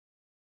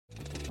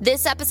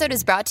This episode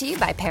is brought to you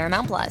by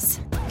Paramount Plus.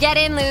 Get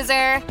in,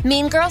 loser!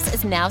 Mean Girls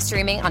is now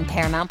streaming on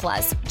Paramount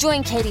Plus.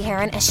 Join Katie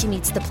Heron as she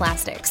meets the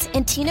plastics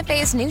in Tina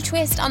Fey's new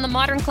twist on the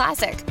modern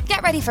classic.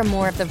 Get ready for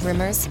more of the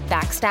rumors,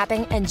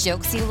 backstabbing, and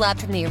jokes you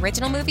loved from the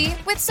original movie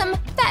with some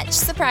fetch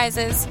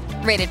surprises.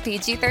 Rated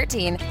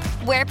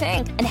PG-13. Wear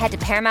pink and head to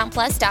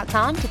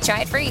ParamountPlus.com to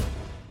try it free.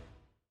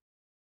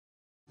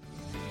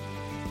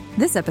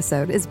 This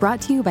episode is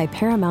brought to you by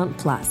Paramount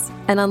Plus.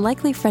 An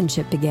unlikely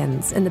friendship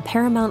begins in the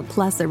Paramount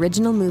Plus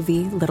original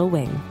movie Little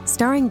Wing,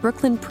 starring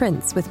Brooklyn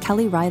Prince with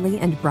Kelly Riley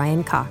and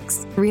Brian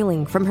Cox.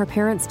 Reeling from her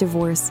parents'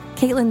 divorce,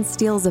 Caitlin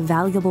steals a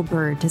valuable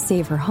bird to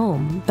save her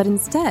home, but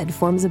instead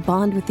forms a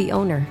bond with the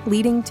owner,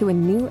 leading to a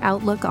new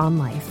outlook on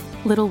life.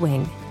 Little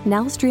Wing,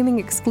 now streaming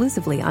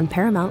exclusively on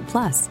Paramount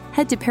Plus.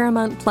 Head to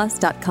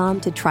ParamountPlus.com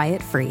to try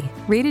it free.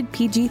 Rated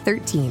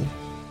PG-13.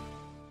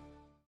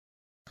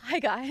 Hi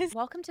guys,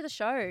 welcome to the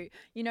show.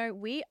 You know,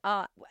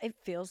 it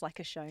feels like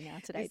a show now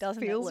today,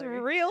 doesn't it? Feels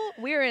Lou? real.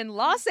 We're in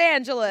Los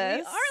Angeles.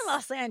 We are in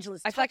Los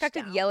Angeles. I feel like I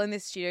could yell in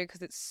this studio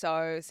because it's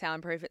so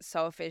soundproof. It's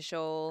so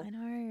official. I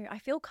know. I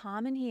feel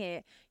calm in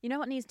here. You know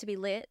what needs to be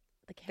lit?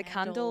 The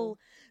candle.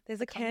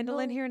 There's a candle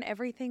in here and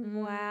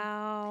everything.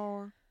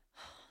 Wow.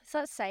 Is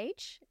that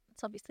sage?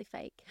 It's obviously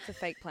fake. It's a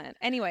fake plant.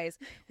 Anyways,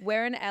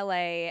 we're in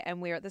LA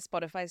and we're at the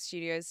Spotify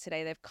studios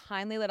today. They've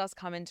kindly let us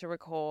come in to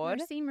record.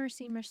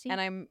 Mercy.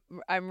 And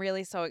I'm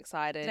really so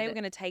excited. Today we're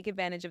going to take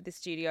advantage of the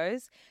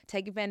studios,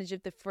 take advantage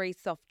of the free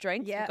soft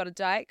drinks. Yeah. We've got a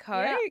Diet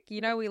Coke. Yeah.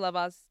 You know we love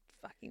our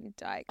fucking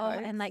Diet Coke. Oh,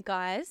 and like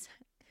guys,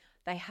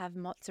 they have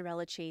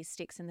mozzarella cheese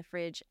sticks in the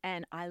fridge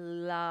and I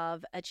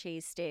love a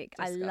cheese stick.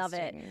 Disgusting. I love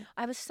it.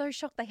 I was so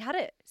shocked they had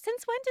it.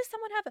 Since when does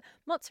someone have a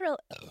mozzarella?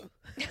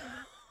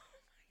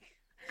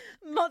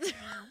 No,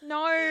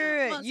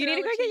 you need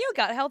to go get your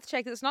gut health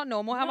checked. It's not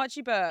normal how much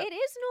you burp. It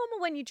is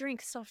normal when you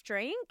drink soft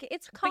drink.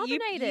 It's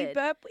carbonated. But you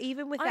burp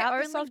even without I the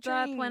only soft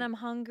burp drink. when I'm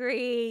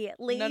hungry.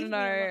 Leave me No.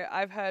 alone.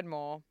 I've heard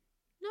more.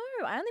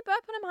 No, I only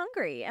burp when I'm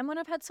hungry and when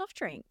I've had soft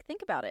drink.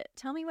 Think about it.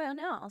 Tell me when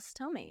else.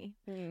 Tell me.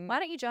 Why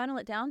don't you journal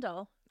it down,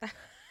 doll?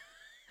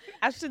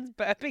 Ashton's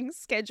burping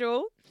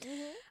schedule.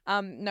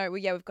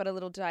 We've got a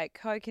little Diet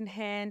Coke in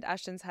hand.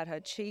 Ashton's had her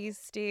cheese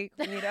stick.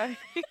 You know,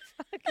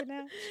 fucking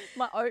hell.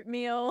 My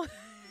oatmeal.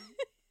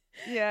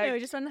 Yeah. We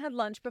just went and had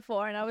lunch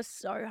before and I was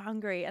so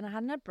hungry and I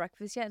hadn't had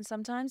breakfast yet. And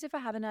sometimes if I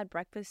haven't had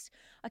breakfast,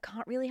 I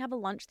can't really have a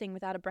lunch thing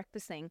without a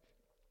breakfast thing.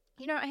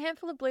 You know, a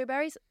handful of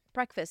blueberries,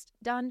 breakfast,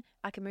 done.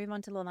 I can move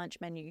on to the lunch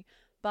menu.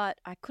 But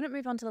I couldn't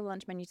move on to the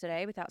lunch menu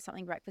today without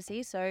something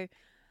breakfasty. So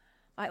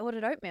I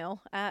ordered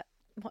oatmeal at,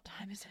 what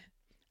time is it?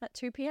 At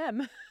 2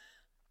 p.m.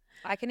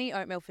 I can eat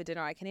oatmeal for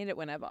dinner. I can eat it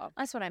whenever.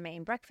 That's what I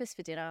mean. Breakfast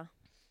for dinner.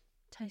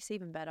 Tastes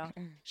even better.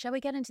 Shall we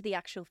get into the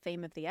actual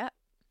theme of the app?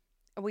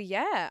 Well,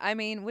 yeah. I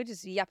mean, we're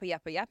just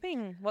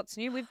yapping. What's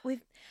new? I feel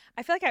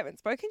like I haven't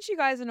spoken to you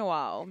guys in a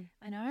while.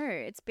 I know.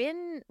 It's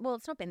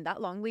not been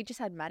that long. We just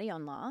had Maddie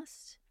on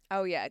last.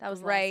 Oh, yeah. That was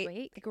great, last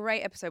week.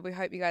 Great episode. We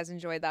hope you guys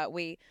enjoyed that.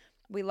 We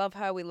love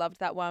her. We loved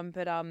that one.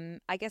 But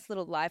I guess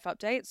little life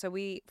update. So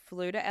we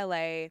flew to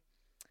LA.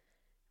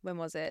 When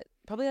was it?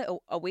 Probably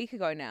a week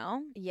ago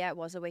now. Yeah, it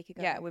was a week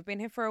ago. Yeah, we've been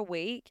here for a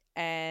week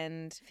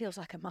and Feels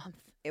like a month.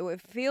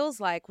 it feels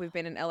like we've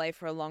been in LA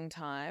for a long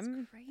time.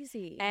 It's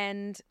crazy.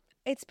 And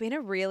it's been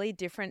a really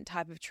different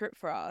type of trip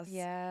for us.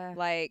 Yeah.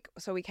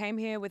 So we came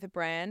here with a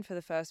brand for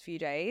the first few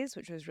days,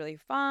 which was really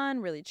fun,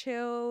 really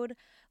chilled,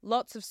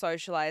 lots of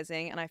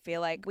socializing. And I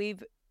feel like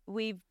we've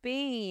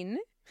been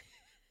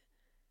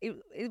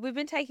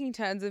taking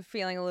turns of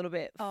feeling a little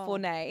bit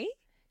funny.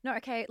 No,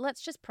 okay,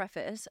 let's just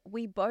preface.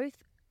 We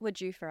both were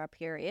due for our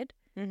period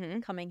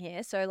coming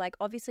here. So, like,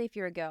 obviously, if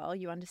you're a girl,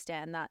 you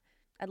understand that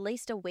at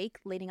least a week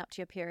leading up to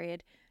your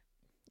period,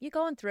 you're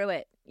going through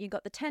it. You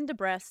got the tender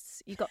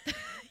breasts, you got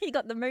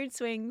the mood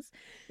swings,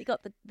 you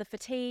got the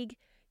fatigue,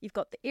 you've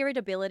got the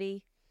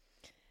irritability.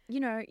 You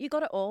know, you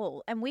got it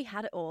all, and we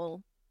had it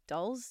all,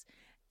 dolls.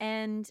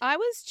 And I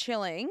was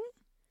chilling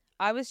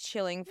for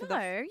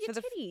your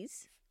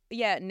titties.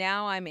 Yeah,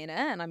 now I'm in it,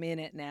 and I'm in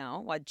it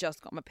now. I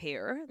just got my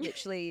period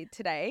literally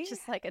today.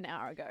 Just like an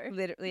hour ago.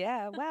 Literally,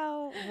 yeah.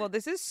 Wow. Well,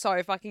 this is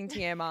so fucking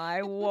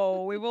TMI.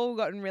 Whoa, we've all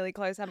gotten really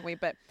close, haven't we?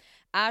 But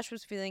Ash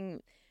was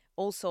feeling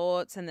all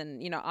sorts, and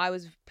then, you know, I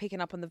was picking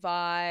up on the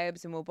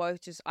vibes, and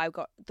I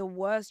got the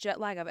worst jet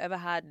lag I've ever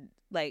had.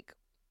 Like,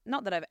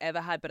 not that I've ever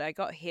had, but I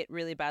got hit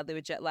really badly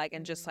with jet lag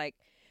and just like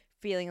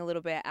feeling a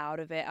little bit out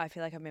of it. I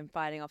feel like I've been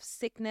fighting off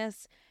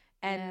sickness.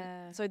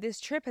 And so this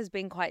trip has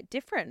been quite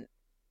different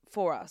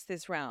for us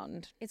this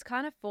round. It's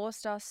kind of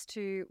forced us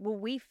to,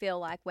 we feel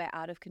like we're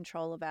out of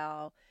control of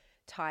our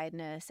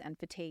tiredness and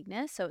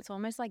fatigueness. So it's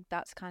almost like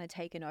that's kind of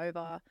taken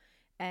over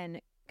and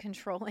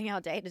controlling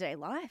our day-to-day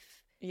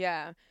life.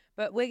 Yeah.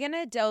 But we're going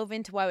to delve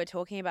into why we're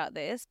talking about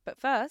this. But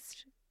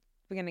first,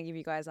 we're going to give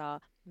you guys our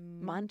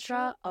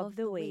mantra of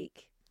the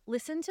week.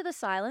 Listen to the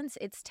silence.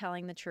 It's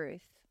telling the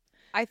truth.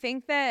 I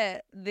think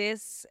that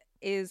this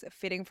is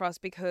fitting for us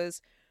because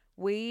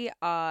we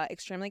are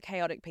extremely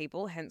chaotic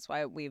people, hence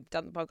why we've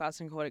done the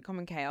podcast and called it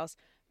Common Chaos.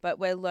 but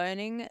we're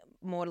learning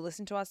more to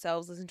listen to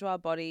ourselves, listen to our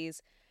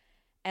bodies.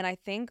 And I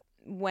think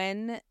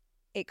when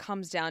it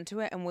comes down to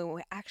it and when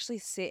we actually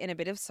sit in a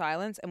bit of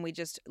silence and we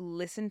just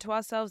listen to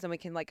ourselves, then we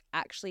can like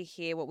actually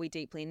hear what we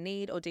deeply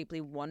need or deeply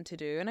want to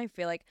do. And I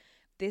feel like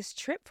this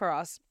trip for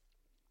us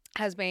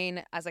has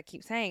been, as I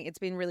keep saying, it's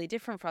been really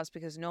different for us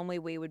because normally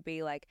we would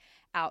be like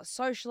out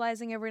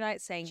socializing every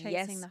night, saying Chasing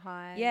yes. the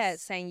highs. Yeah,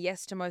 saying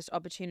yes to most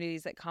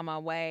opportunities that come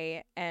our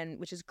way, and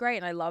which is great.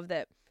 And I love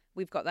that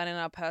we've got that in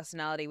our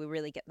personality. We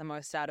really get the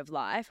most out of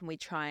life and we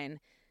try and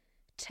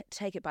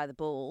take it by the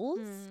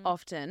balls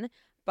often.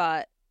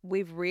 But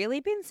we've really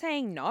been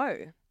saying no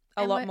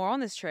a lot more on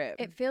this trip.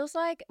 It feels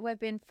like we've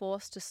been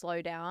forced to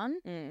slow down.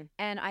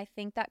 And I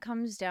think that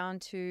comes down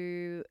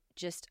to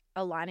just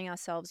aligning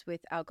ourselves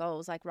with our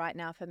goals. Like right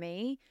now for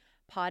me,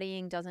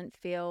 partying doesn't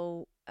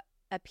feel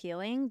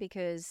appealing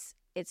because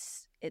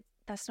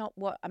that's not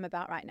what I'm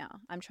about right now.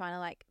 I'm trying to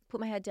like put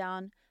my head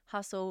down,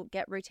 hustle,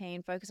 get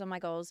routine, focus on my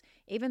goals.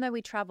 Even though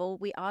we travel,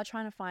 we are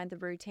trying to find the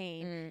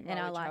routine in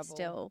our life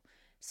still.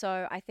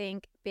 So I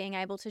think being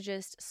able to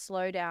just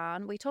slow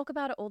down, we talk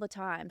about it all the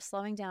time,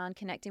 slowing down,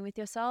 connecting with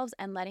yourselves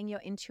and letting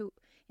your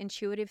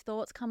intuitive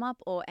thoughts come up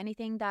or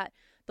anything that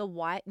the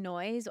white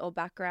noise or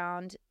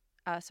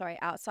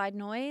outside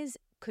noise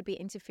could be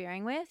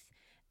interfering with.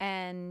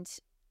 And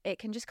it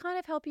can just kind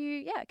of help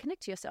you,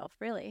 connect to yourself,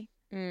 really.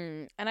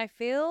 And I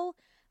feel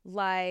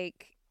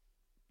like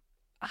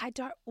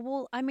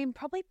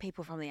probably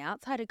people from the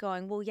outside are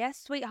going, well, yes,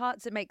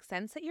 sweethearts, it makes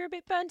sense that you're a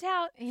bit burnt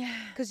out. Yeah.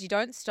 Because you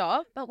don't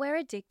stop. But we're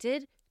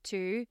addicted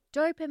to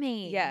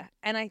dopamine. Yeah.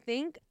 And I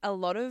think a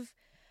lot of,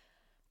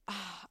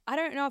 I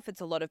don't know if it's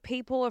a lot of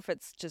people or if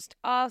it's just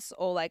us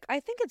or like, I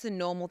think it's a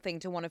normal thing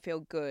to want to feel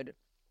good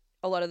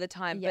a lot of the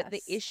time. Yes. But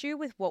the issue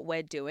with what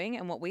we're doing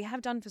and what we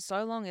have done for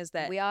so long is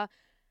that we are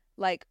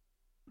like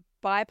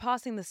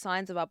bypassing the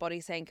signs of our body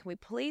saying, can we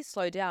please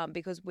slow down,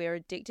 because we're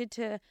addicted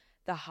to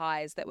the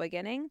highs that we're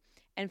getting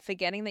and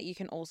forgetting that you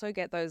can also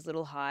get those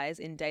little highs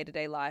in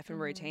day-to-day life and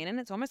routine. And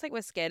it's almost like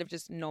we're scared of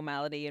just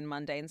normality and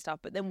mundane stuff,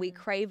 but then we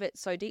crave it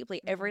so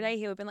deeply. Every day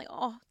here we've been like,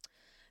 oh,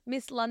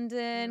 miss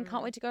London,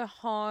 can't wait to go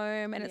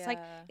home. And it's like,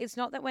 it's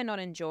not that we're not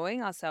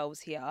enjoying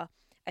ourselves here.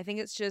 I think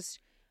it's just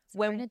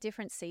we're in a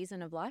different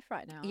season of life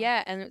right now.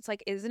 Yeah, and it's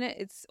like, isn't it?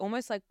 It's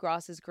almost like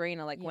grass is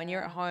greener. Like when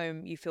you're at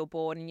home, you feel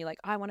bored and you're like,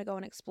 I want to go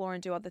and explore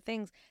and do other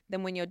things.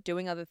 Then when you're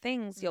doing other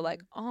things, you're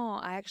like, oh,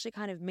 I actually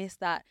kind of miss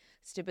that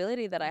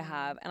stability that I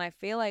have. And I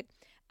feel like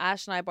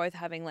Ash and I both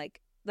having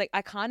like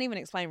I can't even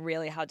explain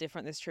really how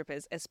different this trip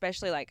is,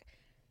 especially like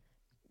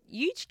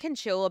you can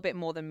chill a bit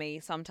more than me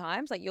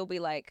sometimes. Like you'll be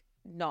like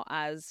not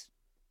as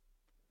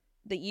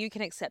that you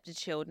can accept a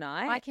chilled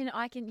night.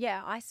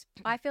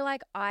 I feel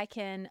like I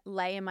can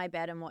lay in my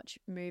bed and watch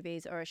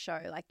movies or a show.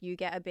 Like you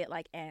get a bit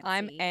like antsy.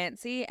 I'm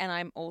antsy and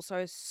I'm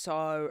also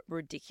so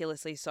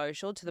ridiculously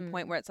social to the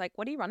point where it's like,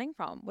 what are you running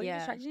from? What are you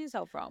distracting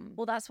yourself from?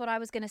 Well, that's what I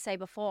was going to say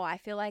before. I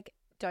feel like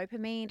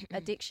dopamine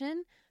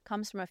addiction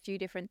comes from a few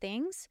different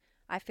things.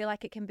 I feel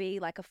like it can be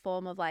like a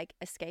form of like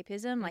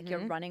escapism, like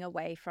you're running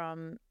away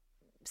from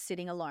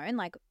sitting alone,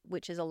 like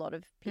which is a lot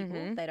of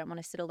people. They don't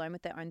want to sit alone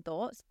with their own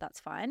thoughts. That's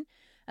fine.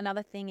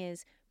 Another thing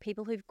is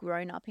people who've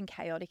grown up in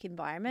chaotic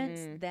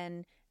environments,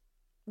 then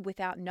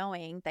without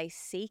knowing, they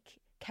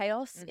seek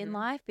chaos in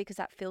life because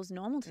that feels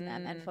normal to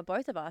them. And for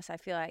both of us, I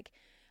feel like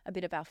a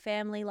bit of our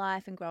family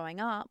life and growing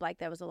up, like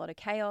there was a lot of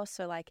chaos.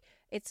 So like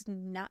it's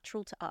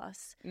natural to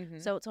us.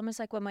 So it's almost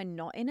like when we're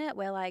not in it,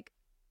 we're like,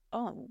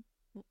 oh,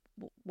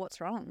 what's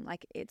wrong?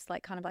 Like it's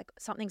like kind of like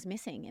something's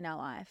missing in our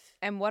life.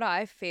 And what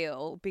I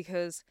feel,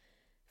 because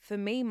for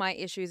me, my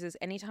issues is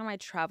anytime I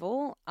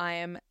travel, I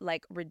am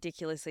like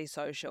ridiculously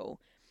social.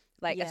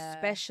 Like,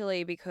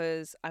 especially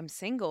because I'm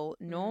single.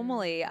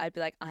 Normally, I'd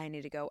be like, I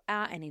need to go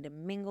out. I need to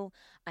mingle.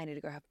 I need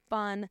to go have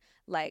fun.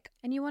 Like,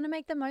 and you want to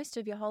make the most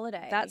of your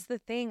holiday. That's the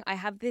thing. I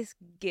have this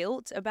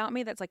guilt about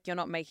me that's like, you're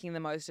not making the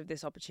most of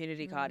this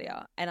opportunity,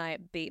 Cartia. And I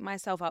beat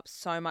myself up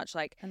so much.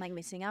 Like, and like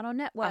missing out on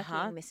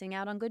networking, missing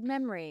out on good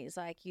memories.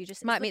 Like, you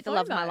just might meet the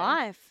love of my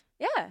life.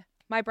 Yeah.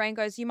 My brain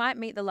goes, you might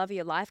meet the love of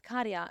your life,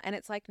 Cartia. And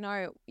it's like,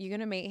 no, you're going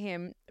to meet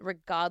him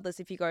regardless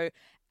if you go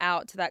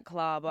out to that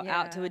club or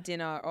out to a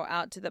dinner or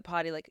out to the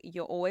party. Like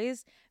you're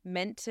always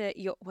meant to,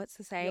 what's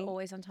the saying? You're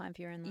always on time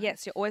for your own life.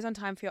 Yes, you're always on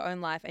time for your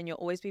own life and you'll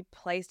always be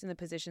placed in the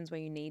positions where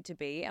you need to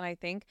be. And I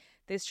think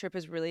this trip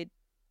has really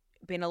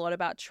been a lot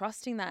about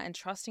trusting that and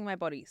trusting my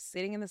body,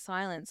 sitting in the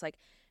silence, like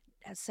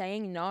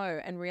saying no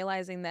and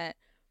realizing that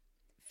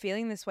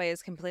feeling this way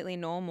is completely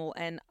normal.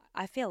 And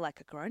I feel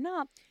like a grown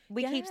up.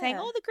 We keep saying,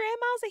 oh, the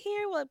grandmas are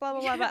here, blah, blah,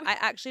 blah. But I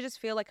actually just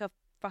feel like a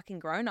fucking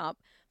grown up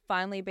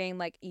finally being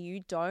like, you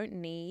don't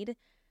need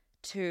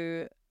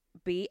to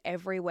be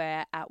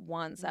everywhere at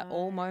once, at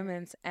all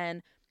moments.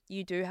 And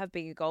you do have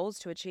bigger goals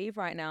to achieve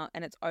right now.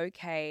 And it's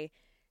okay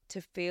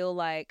to feel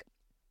like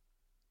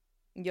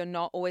you're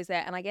not always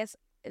there. And I guess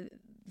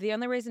the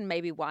only reason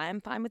maybe why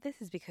I'm fine with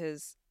this is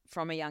because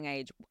from a young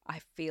age, I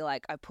feel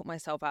like I put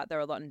myself out there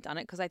a lot and done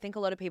it, because I think a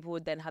lot of people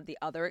would then have the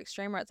other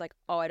extreme where it's like,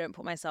 oh, I don't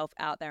put myself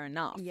out there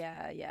enough.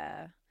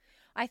 Yeah.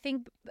 I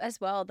think as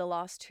well, the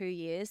last 2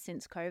 years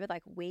since COVID,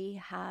 like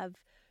we have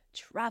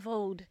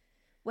traveled.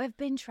 We've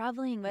been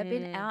traveling. We've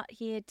been out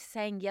here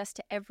saying yes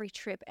to every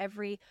trip,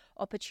 every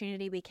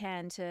opportunity we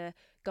can to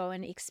go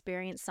and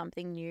experience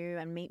something new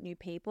and meet new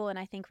people. And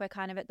I think we're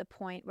kind of at the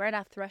point, we're at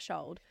our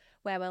threshold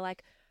where we're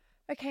like,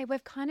 okay,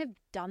 we've kind of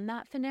done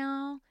that for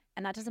now.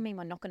 And that doesn't mean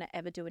we're not going to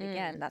ever do it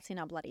again. That's in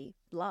our bloody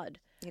blood.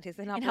 It is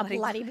in our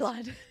bloody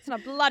blood. It's in our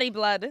bloody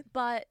blood.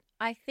 But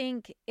I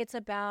think it's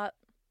about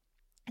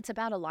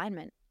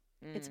alignment.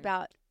 It's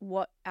about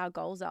what our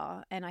goals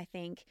are. And I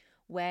think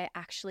we're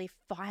actually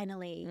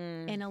finally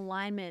in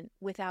alignment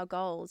with our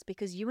goals,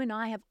 because you and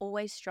I have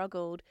always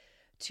struggled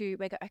to,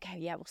 we go, okay,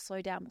 yeah, we'll slow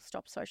down, we'll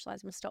stop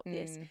socializing, we'll stop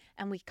this.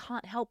 And we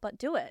can't help but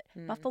do it.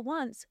 But for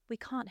once, we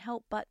can't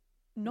help but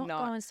not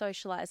go and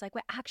socialize. Like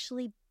we're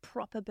actually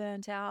proper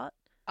burnt out.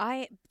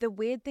 The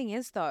weird thing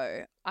is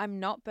though, I'm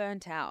not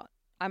burnt out.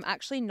 I'm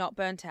actually not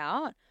burnt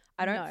out.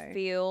 I don't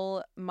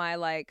feel my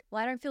like.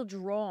 Well, I don't feel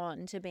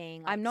drawn to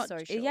being. Like, I'm not.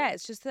 social. Yeah,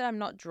 it's just that I'm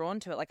not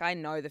drawn to it. Like I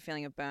know the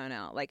feeling of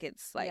burnout. Like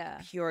it's like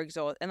pure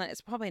exhaust. And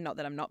it's probably not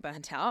that I'm not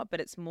burnt out, but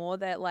it's more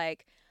that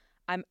like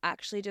I'm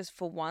actually just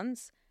for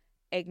once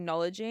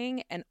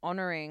acknowledging and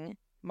honoring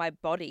my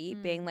body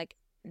being like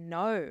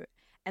no.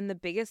 And the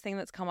biggest thing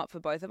that's come up for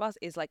both of us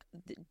is like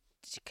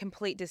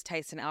complete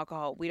distaste in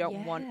alcohol. We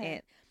don't want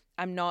it.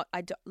 I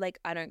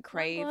don't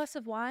crave. One glass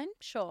of wine,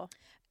 sure.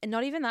 And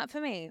not even that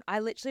for me. I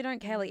literally don't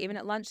care. Like even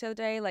at lunch the other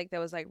day, like there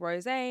was like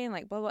rosé and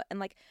like blah blah, and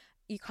like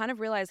you kind of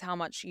realize how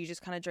much you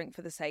just kind of drink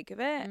for the sake of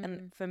it.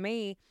 And for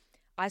me,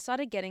 I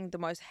started getting the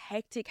most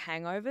hectic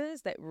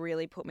hangovers that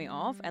really put me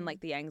off, and like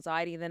the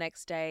anxiety the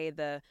next day,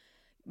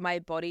 my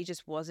body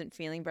just wasn't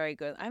feeling very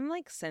good. I'm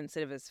like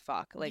sensitive as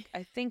fuck. Like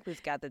I think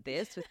we've gathered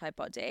this with my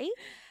body.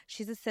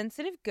 She's a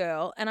sensitive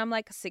girl, and I'm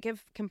like sick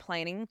of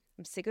complaining.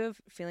 I'm sick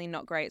of feeling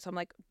not great. So I'm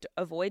like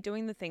avoid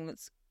doing the thing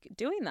that's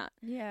doing that.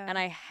 Yeah. And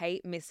I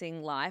hate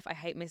missing life. I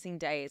hate missing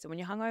days. And when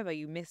you're hungover,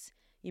 you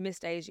miss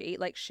days, you eat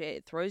like shit,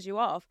 it throws you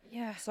off.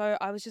 Yeah. So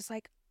I was just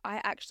like,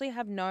 I actually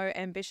have no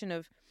ambition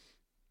of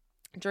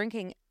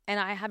drinking, and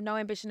I have no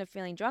ambition of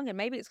feeling drunk. And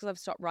maybe it's because I've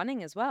stopped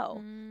running as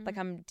well. Like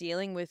I'm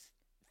dealing with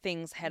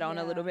things head on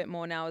a little bit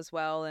more now as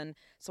well. And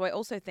so I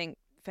also think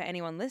for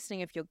anyone listening,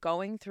 if you're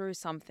going through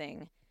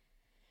something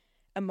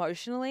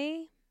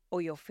emotionally or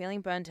you're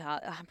feeling burnt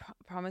out, I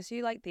promise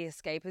you, like the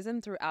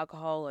escapism through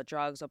alcohol or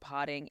drugs or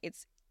partying,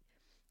 it's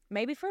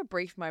maybe for a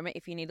brief moment.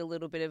 If you need a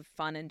little bit of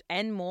fun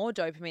and more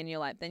dopamine in your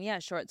life, then yeah,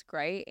 sure, it's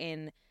great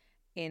in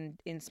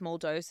small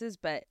doses,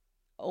 but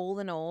all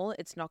in all,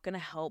 it's not going to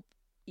help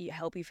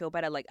you feel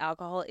better. Like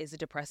alcohol is a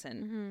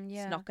depressant.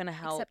 It's not going to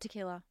help. Except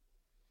tequila.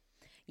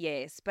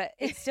 Yes, but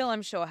it still,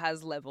 I'm sure,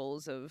 has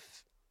levels of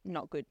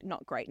not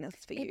greatness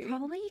for you. It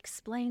probably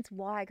explains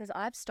why, because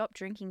I've stopped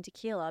drinking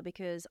tequila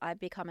because I've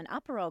become an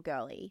Aperol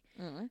girly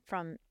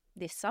from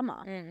this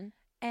summer.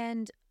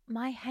 And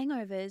my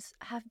hangovers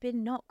have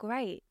been not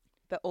great.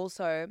 But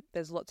also,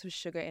 there's lots of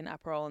sugar in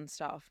Aperol and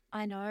stuff.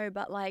 I know,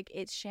 but like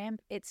it's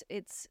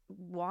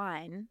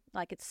wine,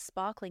 like it's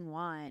sparkling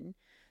wine.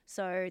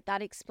 So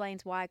that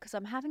explains why, because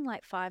I'm having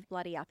like 5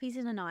 bloody uppies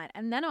in a night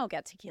and then I'll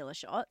get tequila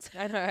shots.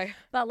 I know.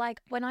 But like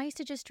when I used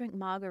to just drink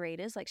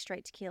margaritas, like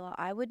straight tequila,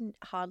 I wouldn't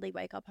hardly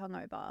wake up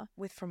hungover.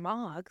 With from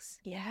margs?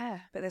 Yeah.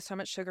 But there's so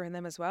much sugar in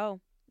them as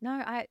well.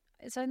 No,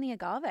 it's only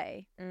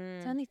agave.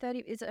 It's only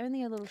it's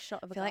only a little shot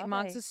of agave. I feel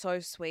like margs are so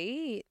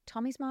sweet.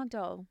 Tommy's Marg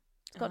Doll.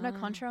 It's got no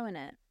contro in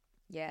it.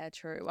 Yeah,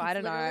 true. It's I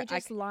don't know.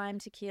 Just lime,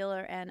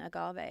 tequila, and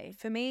agave.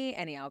 For me,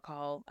 any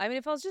alcohol. I mean,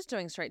 if I was just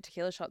doing straight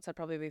tequila shots, I'd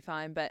probably be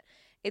fine. But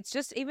it's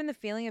just even the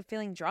feeling of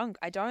feeling drunk.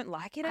 I don't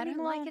like it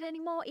anymore. I don't like it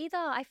anymore either.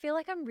 I feel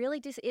like I'm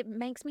really it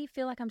makes me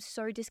feel like I'm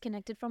so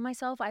disconnected from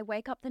myself. I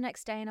wake up the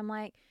next day and I'm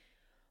like,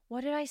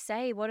 what did I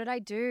say? What did I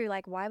do?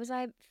 Like, why was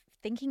I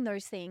thinking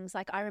those things?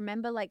 Like, I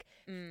remember like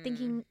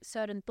thinking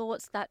certain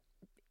thoughts that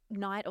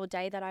night or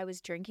day that I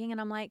was drinking,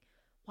 and I'm like,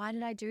 why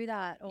did I do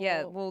that? Or,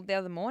 yeah, well, the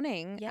other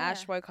morning,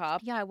 Ash woke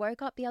up. Yeah, I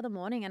woke up the other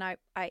morning and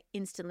I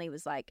instantly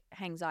was like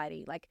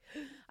anxiety. Like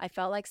I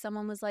felt like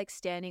someone was like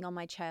standing on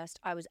my chest.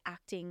 I was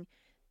acting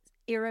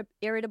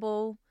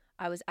irritable.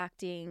 I was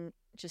acting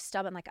just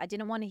stubborn. Like I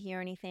didn't want to hear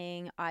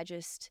anything. I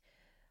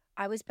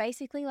was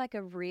basically like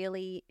a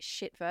really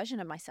shit version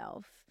of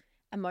myself.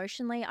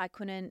 Emotionally, I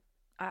couldn't,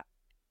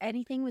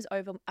 anything was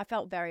I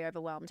felt very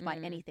overwhelmed by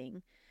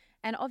anything.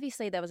 And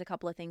obviously there was a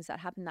couple of things that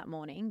happened that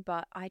morning,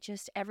 but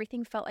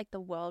everything felt like the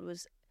world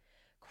was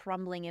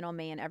crumbling in on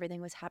me and everything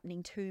was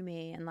happening to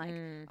me. And like,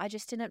 I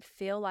just didn't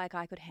feel like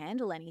I could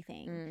handle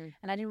anything.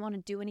 And I didn't want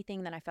to do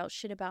anything. Then I felt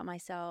shit about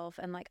myself.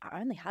 And like,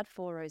 I only had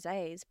 4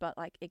 rosés, but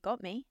like it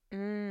got me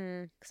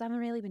because I haven't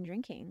really been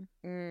drinking.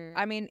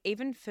 I mean,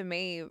 even for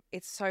me,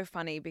 it's so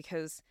funny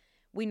because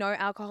we know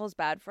alcohol's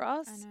bad for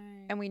us. I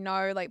know. And we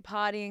know like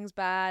partying's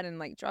bad and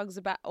like drugs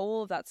are bad,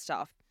 all of that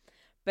stuff.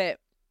 But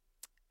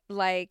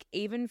like,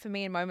 even for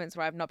me in moments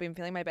where I've not been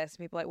feeling my best,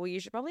 people are like, well,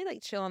 you should probably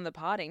like chill on the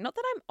partying. Not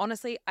that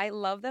I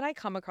love that I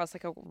come across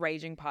like a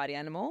raging party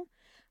animal.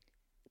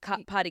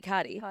 Party.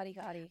 Party.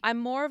 I'm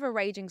more of a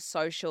raging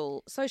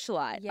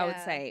socialite, I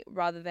would say,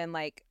 rather than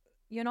like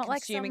You're not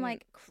like some consuming-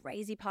 like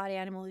crazy party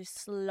animal who's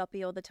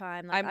sloppy all the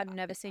time. Like I've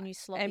never seen you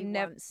sloppy I'm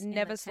once. in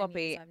never the 10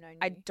 sloppy. years I've known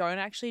I you. don't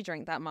actually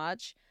drink that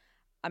much.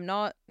 I'm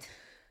not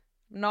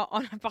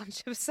on a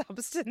bunch of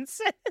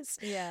substances.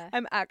 Yeah.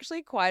 I'm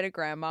actually quite a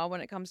grandma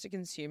when it comes to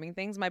consuming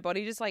things. My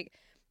body just like,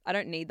 I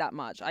don't need that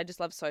much. I just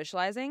love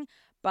socializing.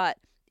 But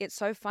it's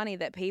so funny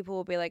that people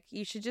will be like,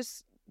 you should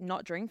just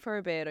not drink for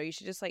a bit, or you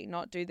should just like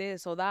not do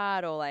this or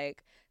that, or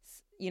like,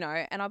 you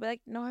know, and I'll be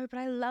like, no, but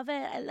I love it.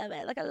 I love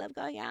it. Like I love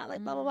going out,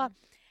 like blah, blah, blah.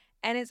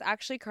 And it's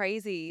actually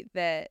crazy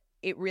that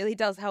it really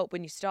does help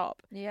when you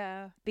stop,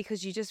 Yeah.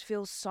 because you just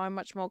feel so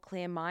much more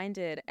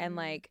clear-minded and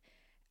like,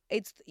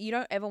 you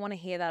don't ever want to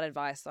hear that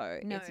advice though.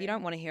 No. You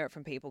don't want to hear it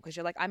from people because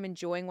you're like, I'm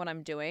enjoying what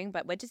I'm doing,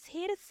 but we're just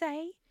here to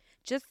say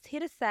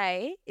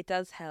it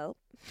does help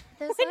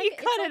There's when like- you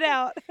it's cut like it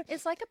out.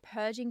 It's like a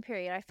purging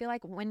period. I feel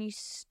like when you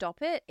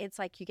stop it, it's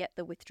like you get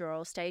the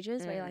withdrawal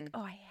stages where you're like,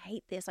 oh, I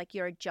hate this. Like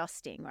you're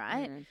adjusting,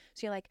 right?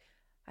 So you're like,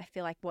 I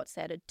feel like what's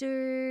there to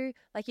do?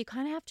 Like you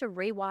kind of have to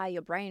rewire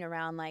your brain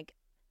around like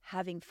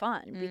having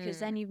fun, because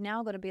then you've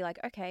now got to be like,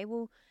 okay,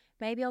 well,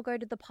 maybe I'll go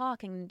to the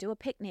park and do a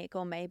picnic,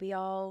 or maybe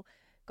I'll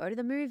go to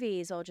the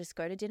movies, or just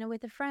go to dinner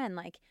with a friend.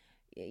 Like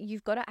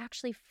you've got to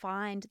actually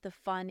find the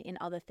fun in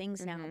other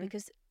things now,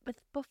 because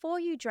before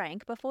you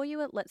drank, before you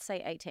were, let's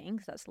say 18,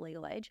 because that's the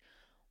legal age,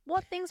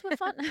 what things were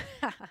fun?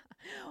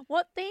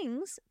 What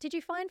things did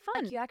you find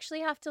fun? Like, you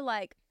actually have to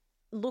like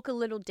look a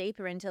little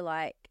deeper into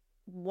like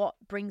what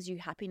brings you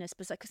happiness.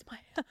 Because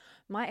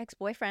my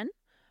ex-boyfriend,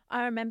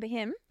 I remember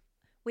him,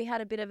 we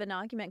had a bit of an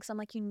argument because I'm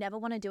like, you never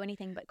want to do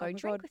anything but go my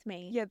drink God. with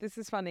me. Yeah, this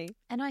is funny.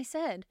 And I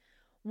said,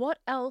 what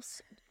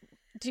else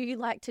do you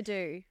like to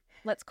do?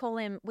 Let's call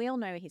him, we all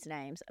know his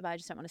names, but I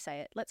just don't want to say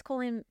it. Let's call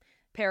him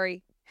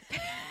Perry.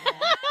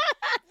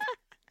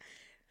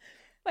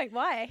 Wait,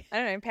 why? I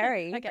don't know,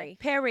 Perry. Okay.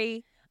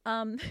 Perry.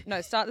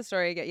 No, Start the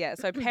story again. Yeah,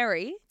 so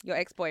Perry, your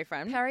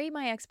ex-boyfriend. Perry,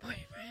 my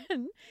ex-boyfriend.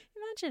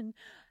 Imagine,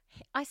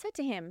 I said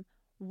to him,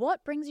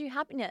 what brings you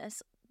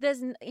happiness?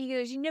 He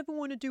goes, you never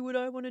want to do what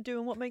I want to do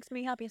and what makes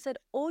me happy. I said,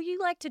 all you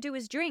like to do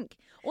is drink.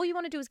 All you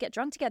want to do is get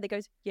drunk together. He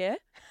goes, yeah.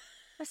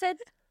 I said,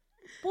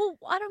 well,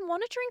 I don't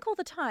want to drink all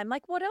the time.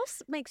 Like, what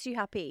else makes you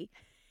happy?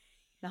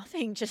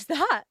 Nothing, just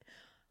that.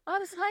 I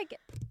was like,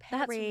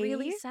 that's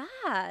really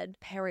sad.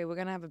 Perry, we're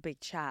going to have a big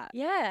chat.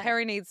 Yeah.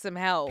 Perry needs some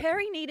help.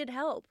 Perry needed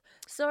help.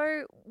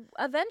 So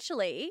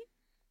eventually,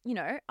 you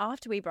know,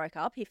 after we broke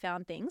up, he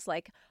found things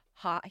like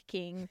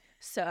hiking,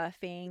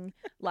 surfing,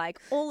 like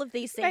all of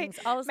these things.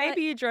 I was Maybe like,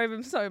 you drove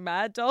him so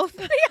mad, Dolph.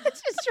 He had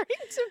to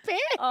drink to bed.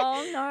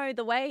 oh no,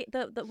 the way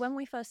that when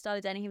we first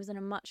started dating, he was in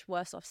a much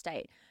worse off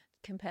state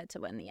compared to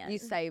when the end. You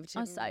saved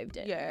him. I saved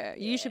it. Yeah,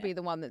 you should be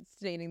the one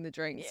that's needing the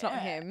drinks, not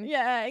him.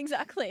 Yeah,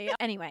 exactly.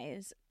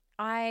 Anyways,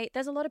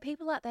 there's a lot of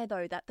people out there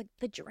though that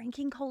the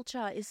drinking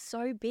culture is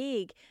so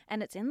big,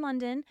 and it's in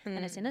London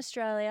and it's in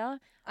Australia.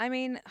 I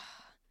mean,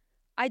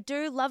 I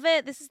do love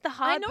it. This is the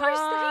hard part.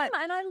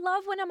 Same. And I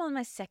love when I'm on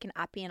my second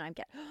appy and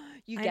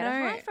you get a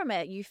high from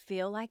it. You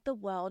feel like the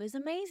world is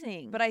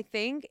amazing. But I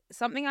think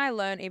something I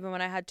learned even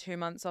when I had 2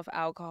 months off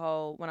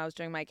alcohol when I was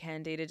doing my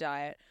Candida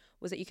diet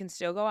was that you can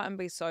still go out and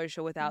be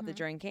social without the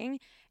drinking.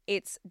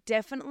 It's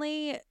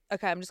definitely,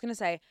 okay, I'm just going to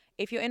say,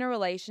 if you're in a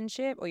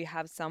relationship or you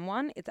have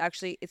someone,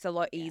 it's a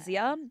lot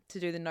easier to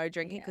do the no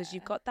drinking because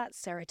you've got that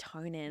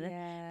serotonin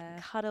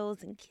and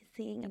cuddles and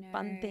kissing and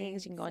fun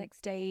things. You can go on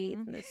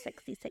dates and it's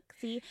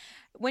sexy.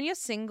 When you're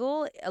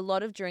single, a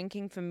lot of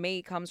drinking for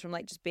me comes from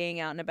like just being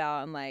out and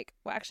about and like,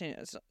 well, actually,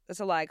 it's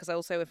a lie because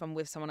also if I'm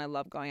with someone, I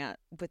love going out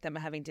with them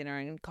and having dinner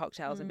and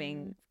cocktails and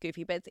being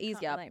goofy, but it's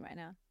easier. Can't relate right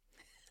now.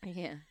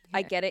 Yeah.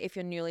 I get it if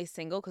you're newly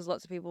single because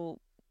lots of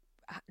people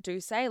do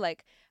say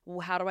like,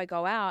 well, how do I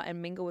go out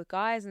and mingle with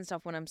guys and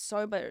stuff when I'm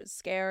sober? It's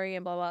scary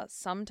and blah, blah.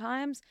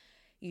 Sometimes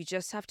you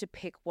just have to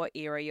pick what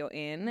era you're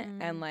in.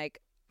 And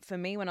like for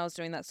me, when I was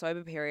doing that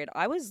sober period,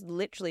 I was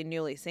literally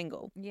newly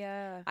single.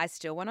 Yeah. I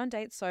still went on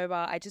dates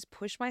sober. I just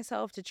pushed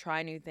myself to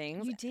try new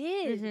things. You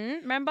did.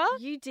 Remember?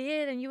 You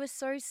did, and you were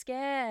so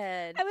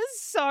scared. I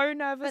was so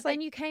nervous. But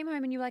then you came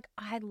home and you were like,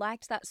 I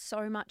liked that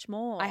so much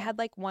more. I had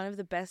like one of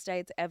the best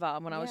dates ever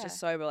when I was just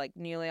sober, like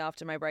nearly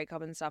after my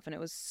breakup and stuff. And it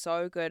was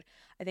so good.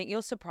 I think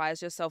you'll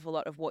surprise yourself a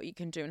lot of what you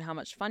can do and how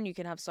much fun you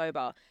can have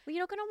sober. Well,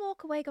 you're not going to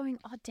walk away going,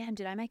 oh, damn,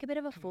 did I make a bit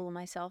of a fool of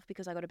myself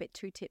because I got a bit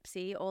too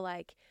tipsy? Or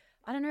like,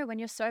 I don't know, when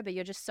you're sober,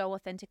 you're just so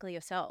authentically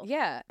yourself.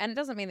 Yeah. And it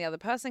doesn't mean the other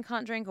person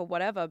can't drink or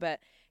whatever, but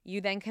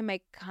you then can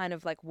make kind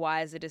of like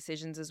wiser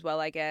decisions as well,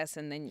 I guess.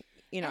 And then,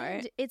 you know.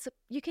 And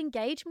you can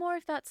gauge more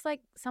if that's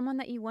like someone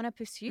that you want to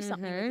pursue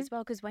something with as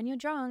well. Because when you're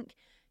drunk,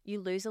 you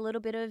lose a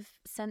little bit of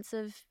sense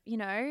of, you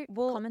know,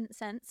 common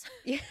sense.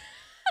 Yeah.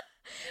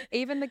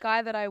 Even the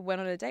guy that I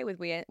went on a date with,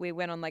 we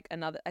went on like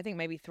another, I think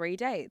maybe 3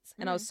 dates.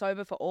 And I was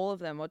sober for all of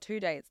them, or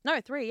 2 dates.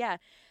 No, 3, yeah.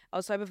 I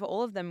was sober for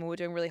all of them and we were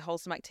doing really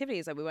wholesome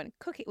activities. Like we went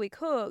we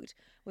cooked,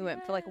 we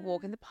went for like a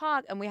walk in the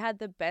park and we had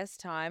the best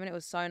time and it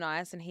was so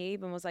nice. And he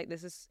even was like,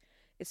 it's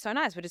so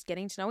nice. We're just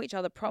getting to know each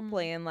other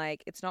properly and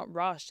like it's not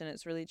rushed and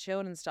it's really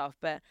chilled and stuff.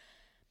 But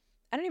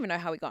I don't even know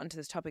how we got into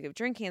this topic of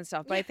drinking and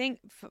stuff, but I think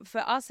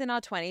for us in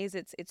our 20s,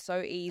 it's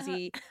so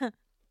easy.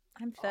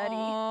 I'm 30.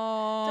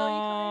 Oh, So you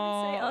can't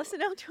even say us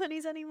in our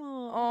 20s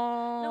anymore.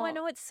 Oh, No, I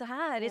know it's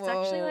sad. It's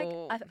actually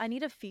like I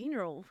need a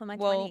funeral for my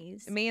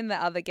 20s. Me and the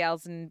other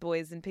gals and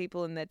boys and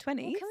people in their 20s. Well,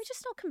 can we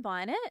just not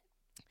combine it?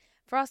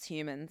 For us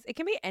humans, it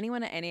can be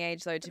anyone at any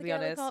age though, to be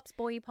honest. Pops,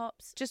 boy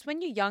pops. Just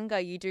when you're younger,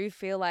 you do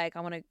feel like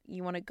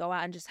you want to go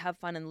out and just have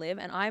fun and live,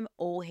 and I'm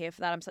all here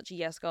for that. I'm such a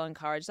yes girl,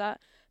 encourage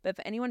that. But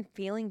for anyone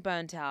feeling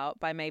burnt out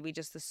by maybe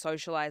just the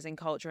socializing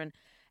culture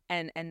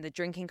and the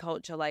drinking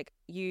culture, like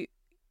you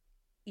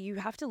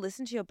have to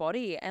listen to your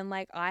body. And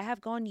like I have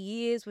gone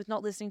years with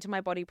not listening to my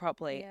body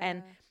properly,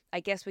 and I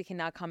guess we can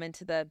now come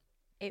into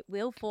it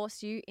will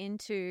force you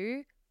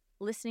into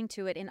listening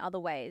to it in other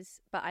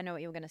ways, but I know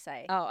what you were going to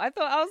say. Oh, I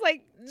was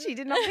like, she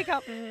did not pick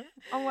up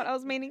on what I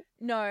was meaning.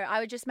 No,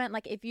 I just meant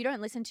like if you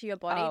don't listen to your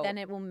body, then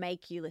it will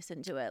make you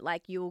listen to it.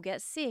 Like you will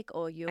get sick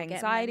or you'll get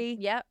anxiety.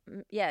 Yeah.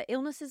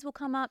 Illnesses will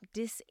come up.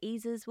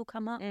 Diseases will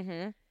come up.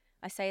 Mm-hmm.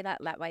 I say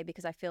that way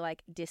because I feel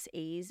like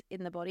dis-ease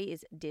in the body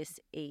is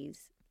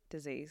dis-ease.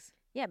 Disease.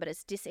 Yeah, but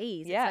it's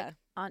dis-ease. Yeah. It's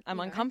like,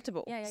 I'm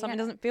uncomfortable. Yeah, something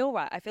doesn't feel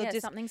right. I feel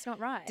something's not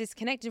right.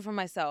 disconnected from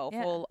myself,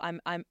 or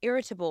I'm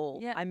irritable.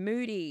 Yeah. I'm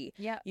moody.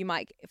 Yeah. You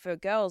might, for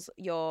girls,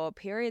 your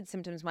period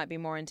symptoms might be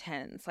more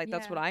intense. Like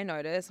that's what I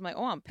notice. I'm like,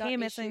 oh, I'm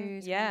PMSing.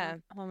 Issues, yeah.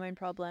 Hormone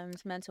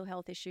problems, mental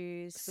health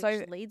issues, So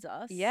which leads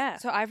us. Yeah.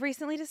 So I've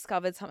recently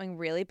discovered something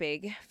really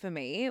big for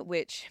me,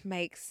 which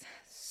makes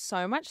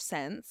so much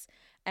sense.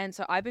 And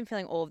so I've been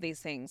feeling all of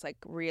these things, like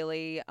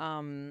really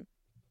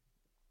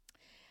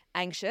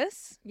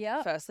anxious,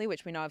 firstly,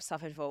 which we know I've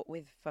suffered for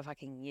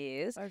fucking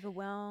years.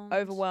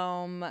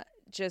 Overwhelm,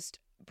 just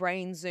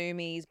brain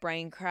zoomies,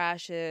 brain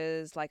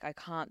crashes, like I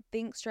can't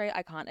think straight,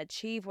 I can't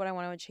achieve what I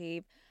want to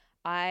achieve.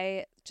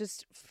 I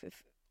just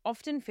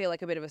often feel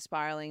like a bit of a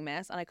spiraling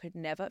mess, and I could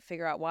never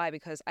figure out why,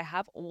 because I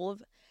have all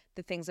of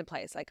the things in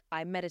place. Like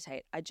I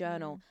meditate, I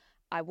journal,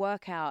 I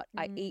work out,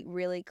 I eat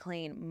really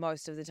clean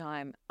most of the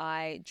time,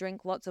 I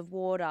drink lots of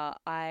water,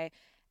 I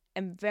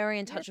am very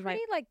in touch with my...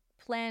 like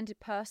planned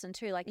person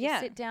too. Like you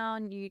sit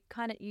down, you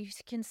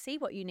can see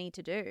what you need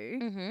to do.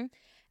 Mm-hmm.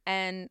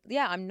 And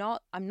I'm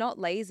not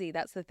lazy.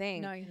 That's the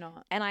thing. No, you're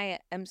not. And I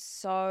am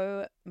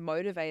so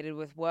motivated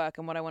with work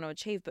and what I want to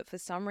achieve. But for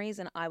some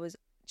reason, I was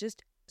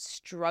just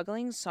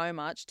struggling so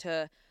much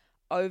to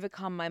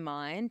overcome my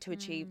mind to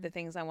achieve the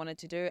things I wanted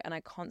to do. And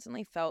I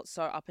constantly felt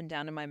so up and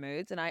down in my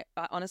moods. And I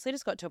honestly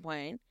just got to a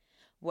point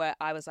where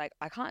I was like,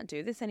 I can't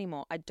do this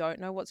anymore. I don't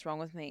know what's wrong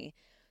with me.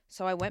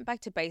 So I went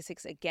back to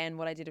basics again,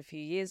 what I did a few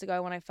years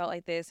ago when I felt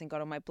like this, and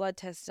got all my blood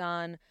tests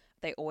done.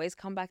 They always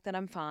come back that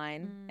I'm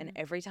fine. And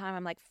every time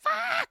I'm like,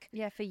 fuck.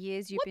 Yeah, for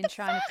years you've been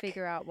trying to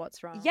figure out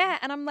what's wrong. Yeah,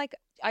 and I'm like,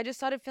 I just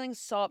started feeling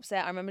so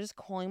upset. I remember just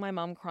calling my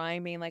mum,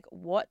 crying, being like,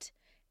 what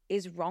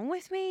is wrong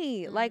with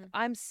me? Like,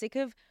 I'm sick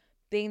of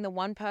being the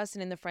one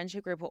person in the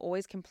friendship group who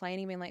always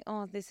complaining, being like,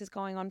 oh, this is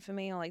going on for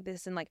me, or like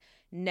this, and like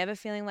never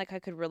feeling like I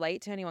could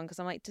relate to anyone, because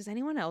I'm like, does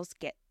anyone else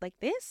get like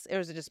this? Or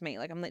is it just me?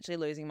 Like, I'm literally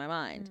losing my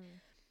mind.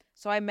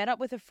 So I met up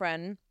with a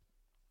friend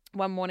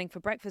one morning for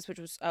breakfast, which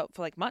was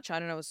for like much, I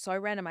don't know, it was so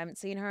random. I haven't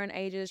seen her in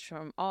ages,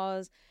 from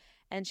Oz.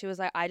 And she was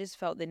like, I just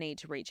felt the need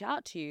to reach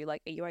out to you.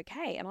 Like, are you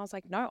okay? And I was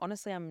like, no,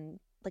 honestly, I'm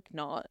like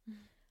not.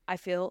 I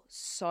feel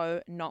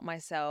so not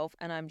myself,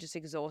 and I'm just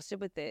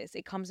exhausted with this.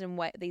 It comes in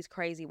these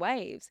crazy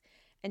waves.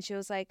 And she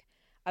was like,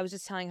 I was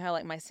just telling her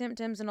like my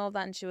symptoms and all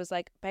that. And she was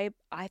like, babe,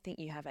 I think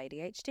you have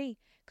ADHD,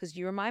 because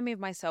you remind me of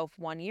myself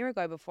 1 year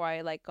ago before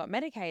I like got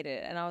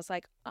medicated. And I was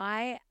like,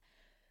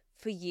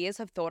 for years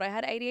have thought I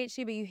had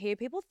ADHD, but you hear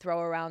people throw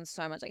around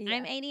so much like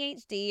I'm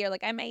ADHD or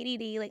like I'm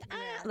ADD, like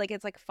like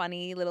it's like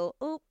funny little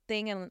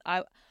thing. And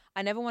I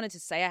never wanted to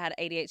say I had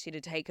ADHD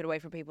to take it away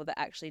from people that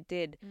actually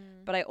did,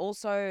 but I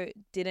also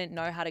didn't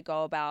know how to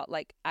go about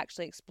like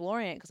actually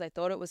exploring it, because I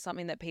thought it was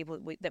something that people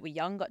that were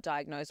young got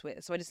diagnosed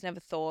with. So I just never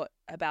thought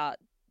about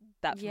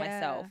that for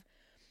myself.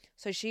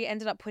 So she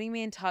ended up putting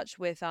me in touch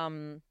with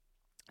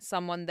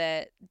someone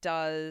that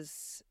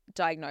does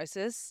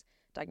diagnoses,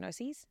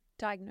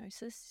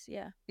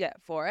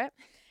 for it.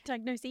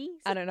 Diagnoses.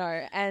 I don't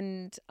know.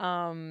 And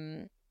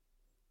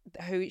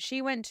who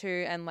she went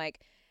to, and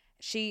like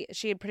she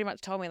had pretty much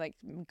told me like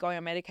going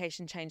on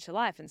medication changed her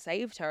life and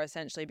saved her,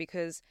 essentially,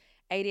 because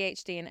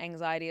ADHD and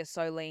anxiety are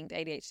so linked.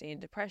 ADHD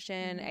and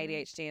depression,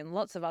 ADHD and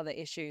lots of other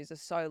issues are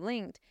so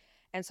linked.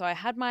 And so I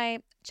had my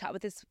chat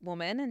with this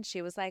woman, and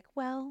she was like,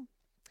 well,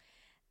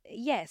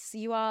 yes,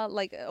 you are,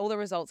 like, all the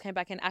results came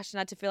back, and Ashton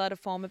had to fill out a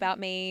form about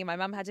me. My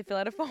mum had to fill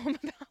out a form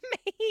about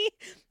me.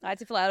 I had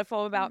to fill out a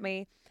form about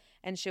me.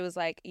 And she was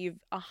like, you've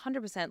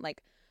 100%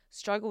 like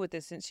struggled with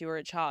this since you were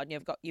a child.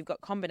 And you've got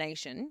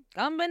combination.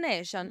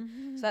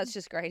 So that's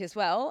just great as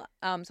well.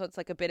 So it's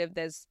like a bit of,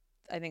 there's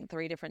I think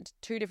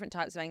two different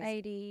types of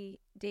anxiety.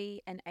 ADD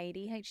and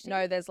ADHD.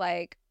 No, there's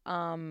like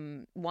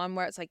one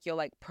where it's like you're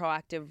like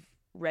proactive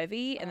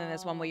revy, and then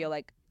there's one where you're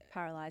like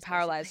paralyzed.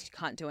 you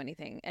can't do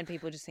anything, and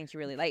people just think you're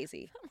really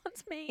lazy. That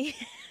one's me.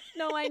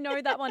 No, I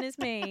know that one is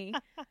me.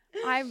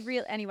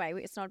 Anyway,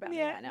 it's not about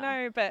me right now.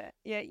 No, but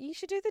yeah, you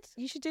should do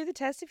the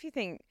test if you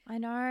think. I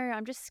know.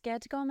 I'm just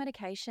scared to go on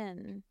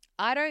medication.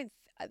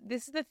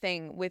 This is the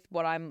thing with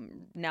what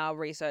I'm now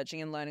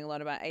researching and learning a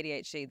lot about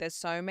ADHD. There's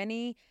so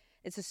many.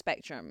 It's a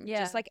spectrum. Yeah.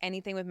 Just like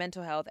anything with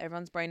mental health,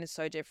 everyone's brain is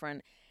so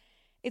different.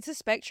 It's a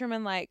spectrum,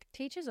 and like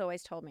Teachers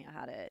always told me I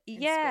had it.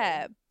 In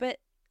yeah, school. but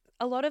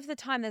a lot of the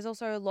time there's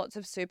also lots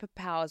of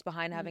superpowers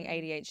behind having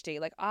ADHD.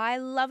 Like I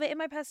love it in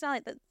my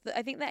personality.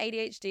 I think the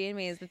ADHD in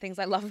me is the things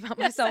I love about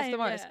myself the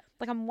most. Yeah.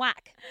 Like I'm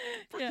whack.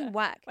 Fucking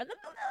whack. I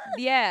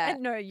Yeah.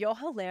 know you're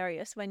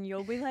hilarious when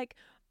you'll be like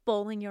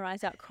bawling your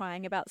eyes out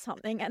crying about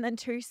something, and then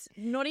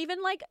not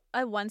even like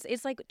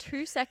it's like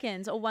 2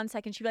 seconds or 1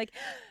 second she'll be like,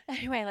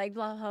 anyway, like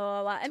blah blah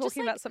blah, blah, and Talking just,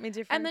 like, about something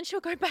different. and then she'll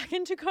go back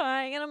into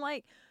crying, and I'm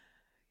like,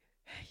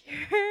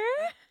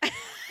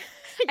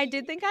 I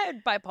did think I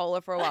had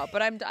bipolar for a while,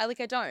 but I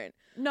don't.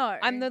 no,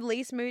 I'm the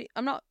least moody.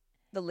 I'm not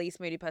the least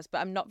moody person, but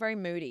I'm not very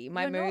moody.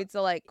 My You're not- moods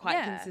are like quite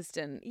yeah.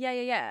 consistent.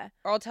 yeah.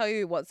 Or I'll tell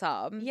you what's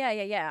up. Yeah.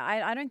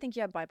 I don't think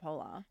you have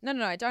bipolar.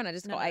 No, I don't. I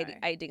just No, got no.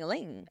 a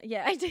ding-a-ling.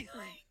 Yeah, I do.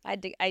 I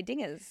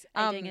dingers.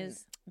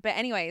 Dingers. But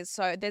anyways,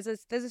 so there's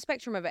a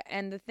spectrum of it,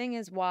 and the thing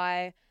is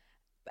why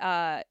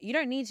you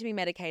don't need to be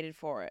medicated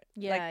for it.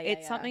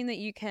 It's something that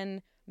you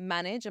can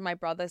manage. And my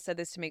brother said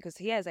this to me because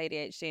he has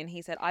ADHD, and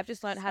he said, I've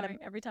just learned how to.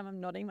 Every time I'm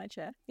nodding my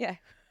chair. Yeah.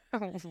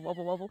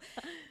 wobble.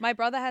 My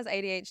brother has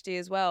ADHD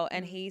as well,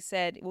 and he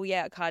said, well,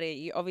 yeah, Cartia,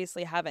 you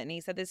obviously have it. And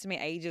he said this to me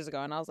ages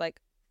ago, and I was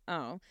like,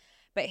 oh.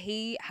 But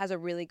he has a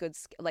really good,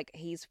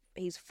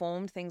 he's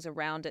formed things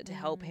around it to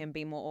help him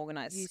be more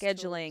organized, Use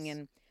scheduling tools.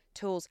 and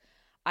tools.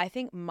 I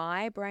think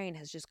my brain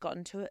has just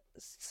gotten to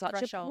such a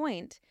Threshold.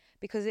 point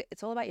because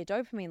it's all about your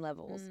dopamine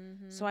levels.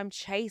 So I'm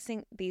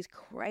chasing these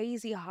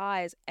crazy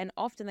highs, and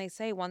often they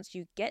say once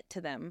you get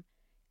to them,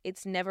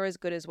 it's never as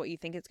good as what you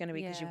think it's going to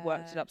be because you've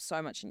worked it up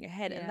so much in your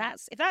head. And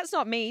if that's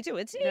not me, do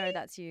it. No,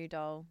 that's you,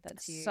 doll.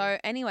 That's you. So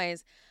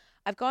anyways,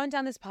 I've gone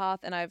down this path,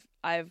 and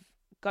I've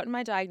gotten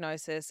my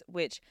diagnosis,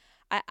 which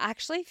I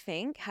actually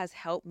think has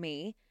helped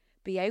me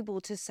be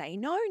able to say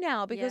no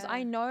now, because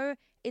I know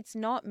it's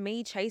not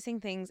me chasing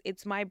things.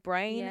 It's my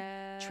brain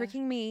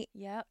tricking me.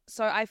 Yep.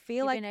 So I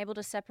feel You've been able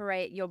to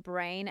separate your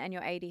brain and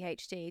your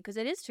ADHD, because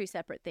it is two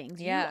separate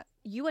things. Yeah.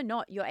 You are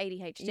not your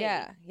ADHD.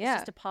 Yeah. It's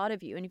just a part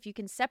of you. And if you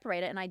can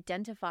separate it and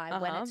identify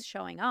when it's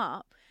showing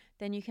up,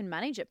 then you can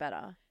manage it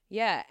better.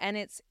 Yeah. And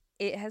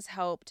it has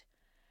helped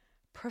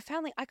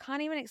profoundly. I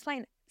can't even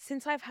explain.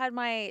 Since I've had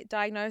my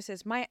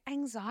diagnosis, my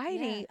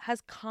anxiety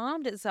has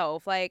calmed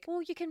itself. Like,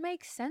 well, you can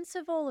make sense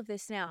of all of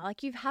this now.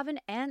 Like, you have an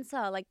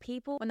answer. Like,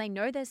 people, when they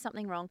know there's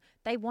something wrong,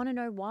 they want to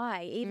know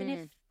why. Even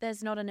if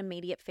there's not an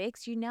immediate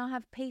fix, you now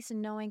have peace in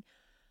knowing,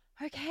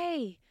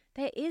 okay,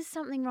 there is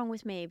something wrong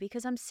with me,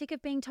 because I'm sick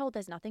of being told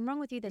there's nothing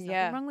wrong with you. There's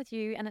nothing wrong with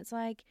you. And it's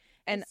like,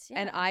 and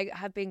I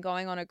have been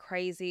going on a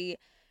crazy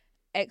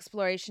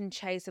exploration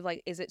chase of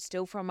like, is it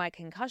still from my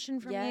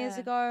concussion from years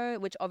ago?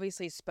 Which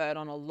obviously spurred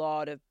on a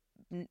lot of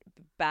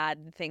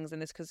bad things in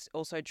this, because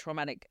also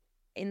traumatic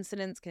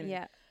incidents can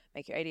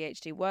make your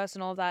ADHD worse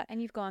and all of that.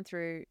 And you've gone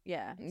through,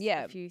 a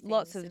few things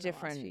lots in of the last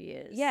different few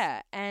years.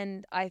 Yeah,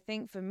 and I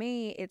think for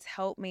me, it's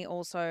helped me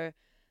also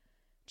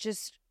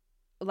just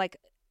like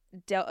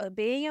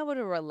being able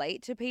to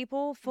relate to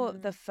people for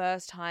the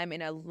first time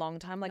in a long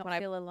time. Like Not when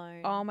feel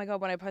alone. Oh my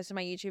God, when I posted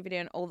my YouTube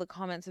video and all the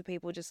comments of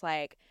people just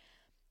like,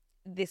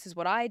 this is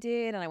what I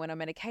did, and I went on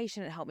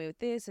medication, it helped me with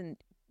this, and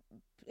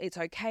it's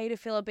okay to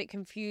feel a bit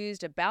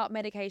confused about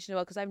medication as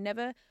well, because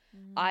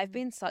I've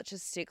been such a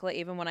stickler,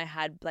 even when I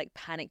had like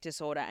panic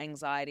disorder,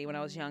 anxiety when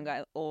I was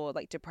younger, or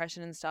like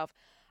depression and stuff.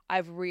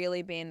 I've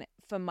really been,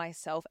 for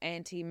myself,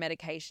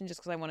 anti-medication, just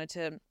because I wanted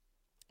to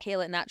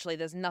heal it naturally.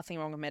 There's nothing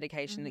wrong with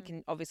medication. It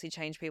can obviously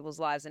change people's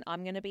lives, and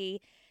I'm going to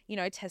be,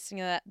 testing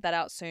that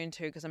out soon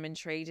too, because I'm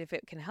intrigued if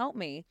it can help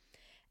me.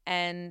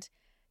 And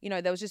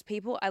there was just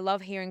people, I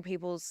love hearing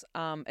people's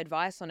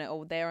advice on it,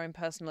 or their own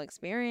personal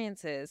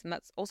experiences. And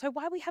that's also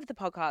why we have the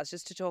podcast,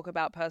 just to talk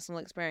about personal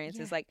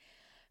experiences. Like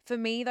for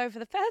me though, for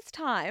the first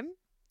time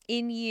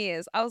in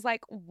years, I was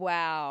like,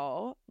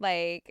 wow,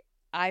 like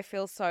I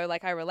feel so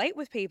like I relate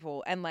with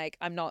people, and like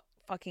I'm not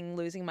fucking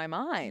losing my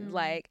mind.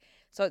 Like,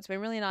 so it's been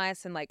really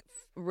nice, and like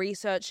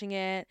researching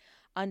it,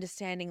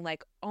 understanding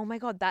like, oh my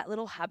God, that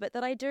little habit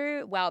that I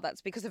do, wow, that's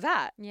because of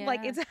that. Like,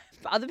 it's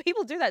other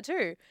people do that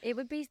too.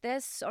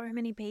 There's so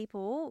many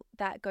people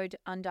that go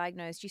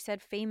undiagnosed. You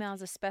said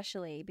females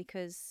especially,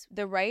 because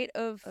the rate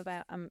of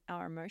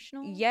our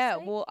emotional state?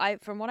 Well,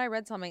 from what I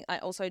read something, I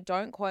also,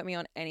 don't quote me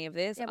on any of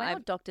this. We're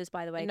not doctors,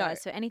 by the way,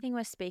 guys, so anything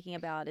we're speaking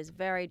about is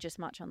very just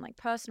much on like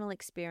personal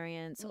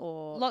experience,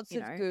 or lots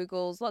of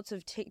Googles, lots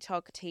of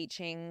TikTok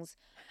teachings,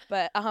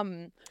 but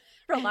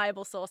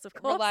reliable source, of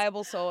course.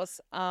 Reliable source.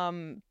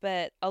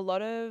 But a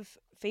lot of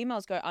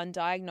females go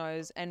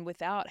undiagnosed and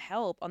without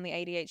help on the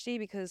ADHD,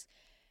 because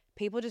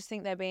people just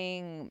think they're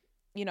being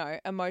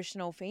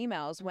emotional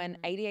females, when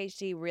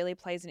ADHD really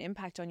plays an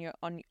impact on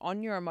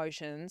your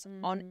emotions,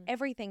 on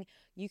everything.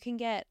 You can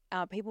get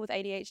people with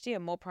ADHD are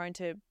more prone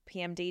to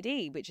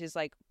PMDD, which is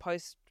like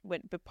post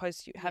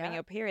having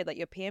your period, like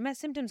your PMS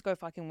symptoms go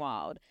fucking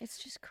wild. It's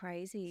just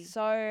crazy.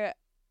 So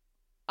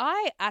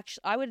I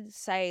would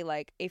say,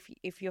 like,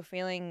 if you're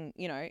feeling,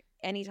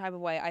 any type of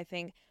way, I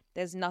think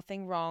there's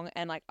nothing wrong.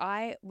 And like,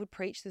 I would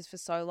preach this for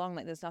so long,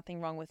 like there's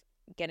nothing wrong with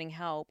getting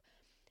help.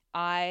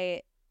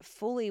 I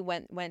fully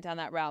went down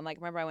that route. Like,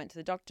 remember I went to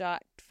the doctor,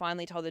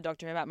 finally told the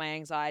doctor about my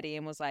anxiety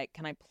and was like,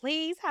 can I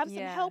please have some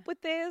help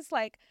with this?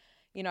 Like,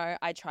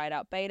 I tried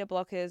out beta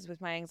blockers with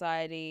my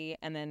anxiety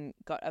and then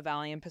got a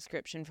Valium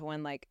prescription for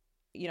when, like,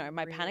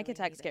 my panic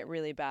attacks get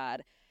really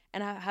bad.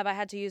 And have I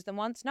had to use them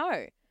once?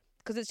 No.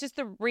 Because it's just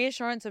the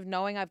reassurance of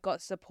knowing I've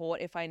got support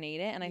if I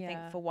need it. And I think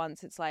for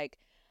once it's like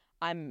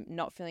I'm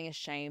not feeling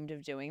ashamed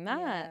of doing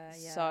that.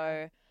 Yeah.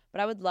 So,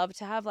 but I would love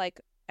to have,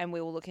 like, and we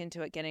will look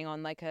into it, getting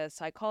on like a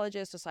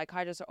psychologist or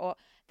psychiatrist, or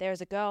there's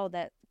a girl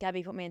that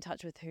Gabby put me in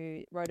touch with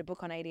who wrote a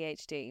book on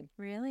ADHD.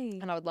 Really?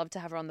 And I would love to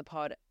have her on the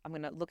pod. I'm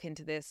going to look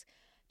into this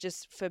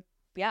just for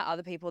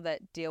other people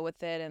that deal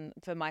with it, and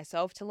for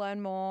myself to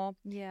learn more.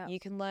 Yeah. You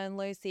can learn,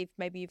 Lucy, if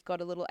maybe you've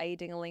got a little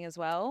A-ding-a-ling as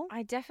well.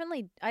 I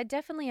definitely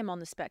am on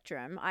the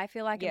spectrum. I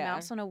feel like a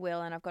mouse on a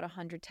wheel and I've got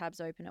 100 tabs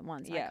open at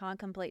once. I can't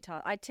complete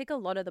tasks. I tick a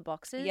lot of the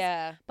boxes.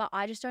 Yeah. But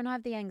I just don't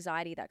have the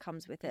anxiety that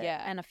comes with it.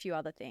 Yeah. And a few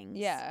other things.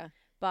 Yeah.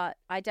 But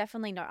I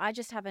definitely know. I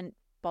just haven't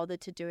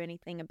bothered to do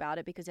anything about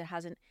it because it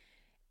hasn't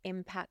it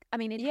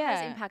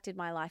has impacted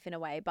my life in a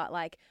way, but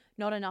like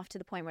not enough to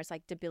the point where it's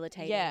like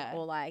debilitating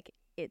or like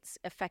it's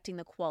affecting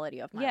the quality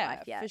of my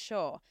life yet. For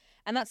sure.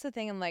 And that's the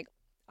thing. And like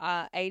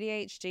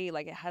ADHD,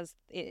 like it has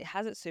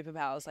its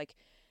superpowers. Like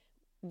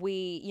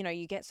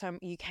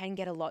you can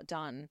get a lot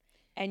done.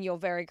 And you're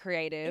very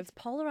creative. It's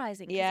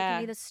polarizing because it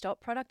can either stop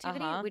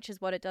productivity, which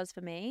is what it does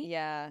for me.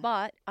 Yeah.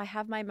 But I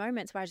have my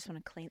moments where I just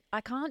want to clean.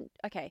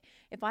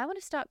 If I want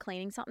to start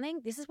cleaning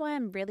something, this is why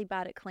I'm really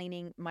bad at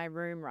cleaning my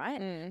room,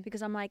 right?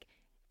 Because I'm like,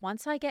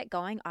 once I get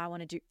going, I want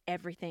to do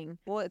everything.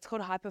 Well, it's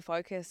called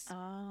hyperfocus.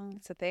 Oh.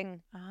 It's a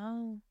thing.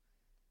 Oh.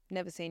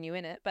 Never seen you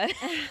in it, but...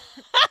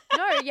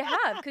 No, you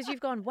have, because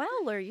you've gone, wow,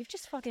 Lou, you've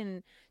just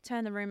fucking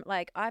turned the room.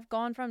 Like, I've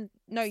gone from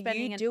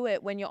you do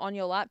it when you're on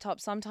your laptop.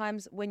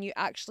 Sometimes when your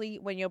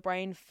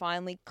brain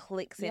finally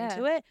clicks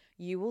into it,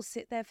 you will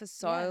sit there for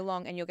so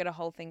long and you'll get a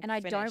whole thing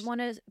finished. I don't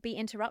want to be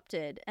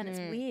interrupted, and it's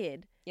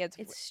weird. Yeah,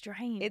 it's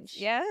strange. It's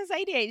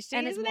ADHD,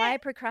 and it's why I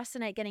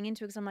procrastinate getting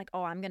into it, because I'm like,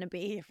 oh, I'm going to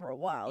be here for a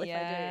while if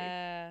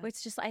I do.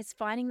 It's just, it's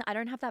finding that I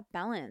don't have that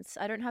balance.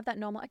 I don't have that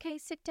normal, okay,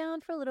 sit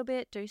down for a little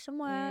bit, do some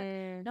work.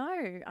 No,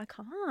 I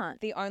can't.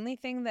 The only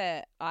thing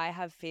that I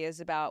have fears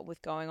about with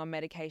going on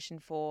medication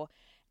for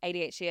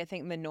ADHD, I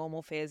think the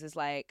normal fears is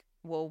like,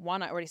 well,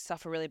 one, I already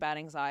suffer really bad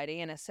anxiety,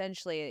 and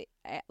essentially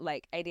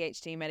like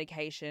ADHD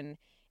medication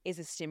is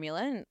a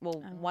stimulant.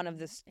 Well, one of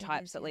the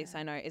types, at least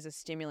I know, is a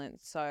stimulant.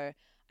 So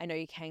I know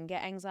you can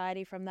get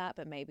anxiety from that,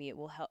 but maybe it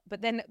will help.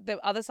 But then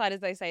the other side is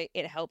they say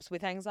it helps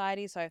with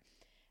anxiety. So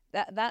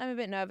that I'm a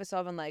bit nervous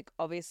of, and like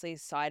obviously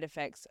side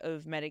effects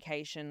of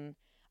medication.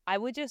 I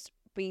would just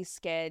be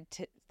scared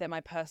that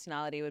my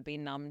personality would be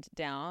numbed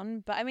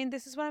down. But I mean,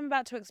 this is what I'm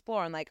about to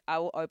explore, and like I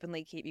will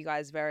openly keep you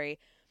guys very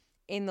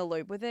in the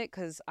loop with it,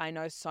 because I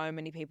know so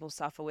many people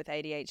suffer with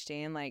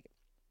ADHD, and like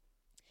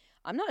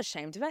I'm not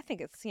ashamed of it. I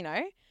think it's,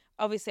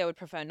 obviously I would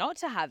prefer not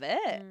to have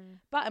it,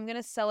 but I'm going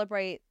to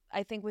celebrate,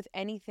 I think, with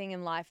anything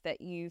in life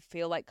that you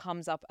feel like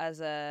comes up as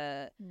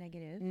a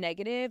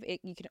negative,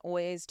 you can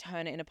always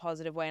turn it in a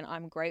positive way. And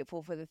I'm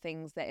grateful for the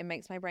things that it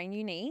makes my brain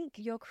unique.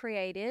 You're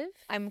creative.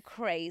 I'm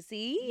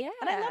crazy. Yeah.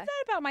 And I love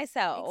that about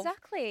myself.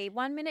 Exactly.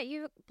 1 minute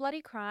you're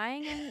bloody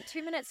crying and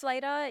 2 minutes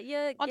later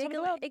you're on top of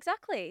the world.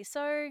 Exactly.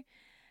 So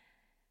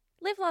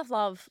live, laugh,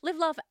 love. Live,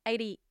 laugh,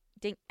 80,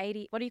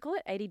 what do you call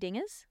it? 80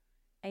 dingers?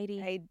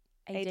 80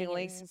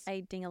 A-dinglings.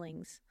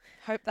 A-dinglings.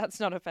 Hope that's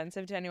not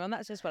offensive to anyone.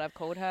 That's just what I've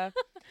called her.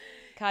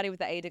 Cardi with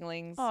the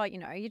A-dinglings. Oh,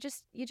 you're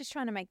just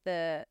trying to make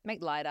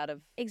light out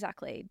of...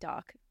 Exactly.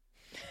 Dark.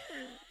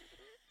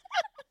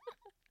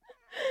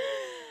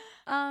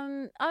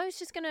 I was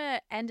just going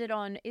to end it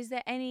on, is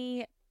there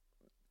any,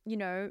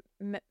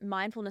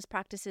 mindfulness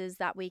practices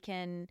that we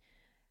can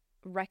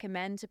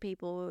recommend to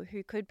people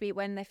who could be,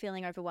 when they're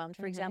feeling overwhelmed?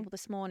 For example,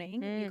 this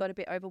morning, you got a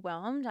bit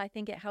overwhelmed. I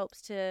think it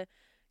helps to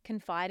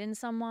confide in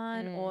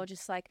someone, or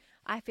just like,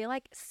 I feel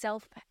like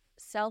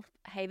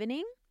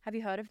self-havening. Have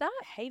you heard of that?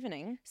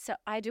 Havening? So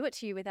I do it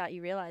to you without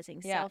you realizing.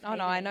 Yeah. Oh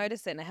no, I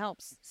notice it and it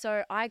helps.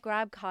 So I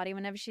grab Cardi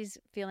whenever she's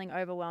feeling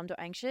overwhelmed or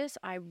anxious.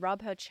 I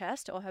rub her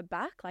chest or her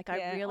back. Like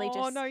I really just...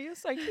 Oh no, you're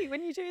so cute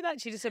when you do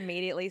that. She just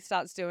immediately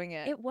starts doing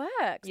it. It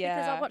works. Yeah.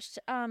 Because I watched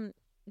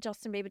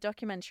Justin Bieber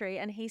documentary,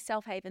 and he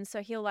self-havens.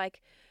 So he'll like...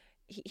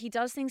 He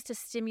does things to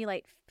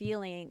stimulate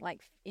feeling,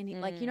 like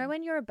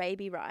when you're a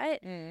baby, right?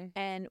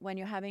 And when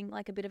you're having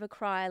like a bit of a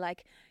cry,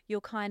 like you're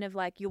kind of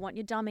like, you want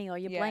your dummy or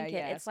your blanket.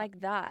 Yeah, it's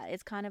like that.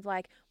 It's kind of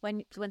like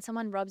when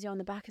someone rubs you on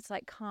the back, it's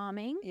like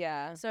calming.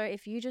 Yeah. So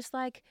if you just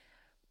like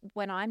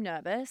when I'm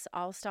nervous,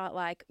 I'll start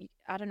like,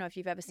 I don't know if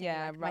you've ever seen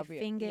like my rub your-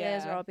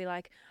 fingers, or yeah. I'll be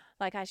like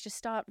I just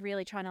start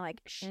really trying to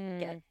like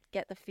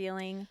get the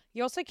feeling.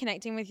 You're also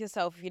connecting with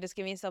yourself if you're just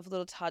giving yourself a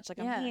little touch, like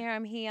Yeah.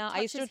 I'm here. Touch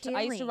I used is to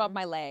healing. rub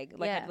my leg,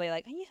 like Yeah. I'd be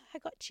like, yeah, I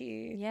got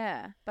you.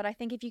 Yeah. But I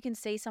think if you can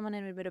see someone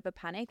in a bit of a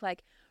panic,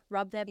 like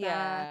rub their back,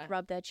 Yeah.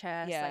 rub their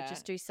chest, Yeah. like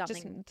just do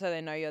something. Just so they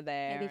know you're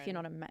there. Maybe if you're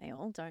not a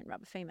male, don't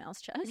rub a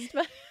female's chest.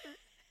 But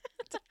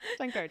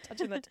don't go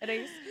touching the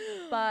titties.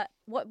 But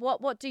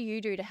what do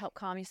you do to help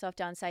calm yourself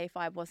down? Say if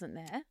I wasn't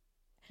there,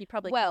 you'd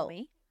probably Well, call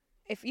me.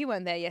 If you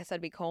weren't there, yes, I'd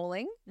be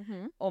calling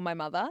or my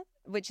mother,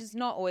 which is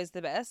not always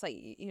the best. Like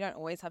you don't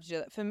always have to do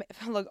that. For me,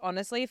 look,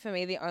 honestly, for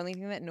me, the only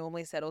thing that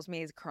normally settles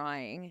me is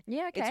crying.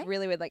 Yeah, okay. It's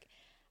really weird. Like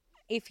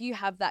if you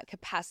have that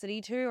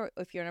capacity to, or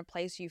if you're in a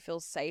place you feel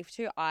safe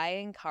to, I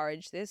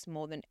encourage this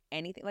more than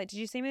anything. Like, did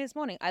you see me this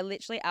morning? I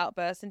literally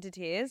outburst into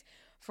tears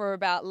for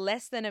about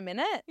less than a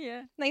minute.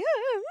 Yeah. Like,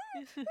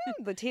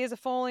 the tears are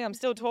falling. I'm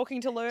still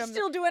talking to Lou. I'm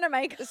Still doing a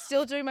makeup.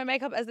 still doing my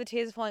makeup as the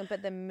tears are falling.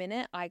 But the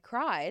minute I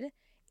cried,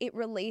 it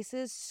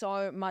releases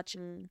so much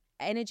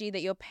energy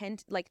that you're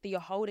that you're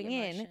holding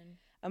in.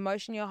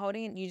 Emotion you're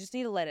holding in, you just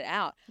need to let it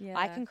out. Yeah.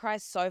 I can cry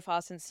so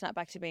fast and snap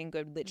back to being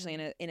good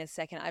literally in a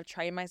second. I've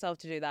trained myself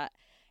to do that.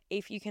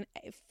 If you can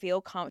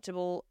feel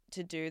comfortable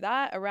to do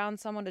that around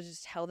someone, to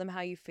just tell them how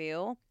you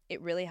feel,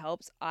 it really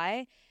helps.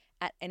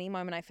 At any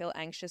moment I feel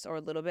anxious or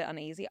a little bit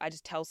uneasy, I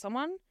just tell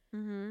someone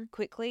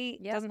quickly.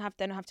 Yep.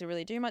 They don't have to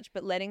really do much,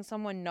 but letting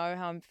someone know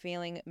how I'm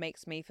feeling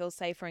makes me feel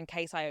safer in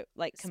case I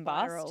like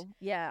combust. Spiral.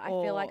 Yeah, I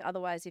feel like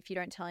otherwise if you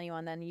don't tell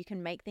anyone, then you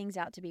can make things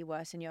out to be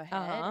worse in your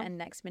head, and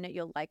next minute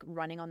you're like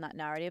running on that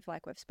narrative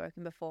like we've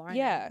spoken before, and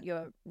then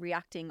you're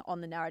reacting on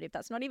the narrative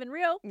that's not even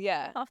real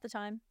half the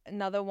time.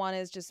 Another one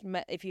is just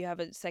if you have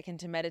a second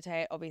to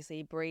meditate,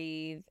 obviously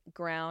breathe,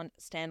 ground,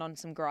 stand on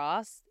some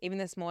grass. Even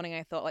this morning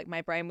I thought like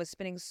my brain was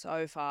spinning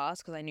so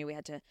fast because I knew we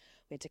had to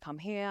come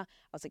here.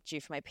 I was like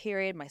due for my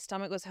period. My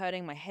stomach was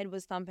hurting. My head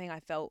was thumping.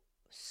 I felt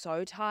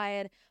so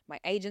tired. My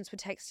agents were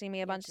texting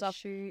me a bunch of stuff.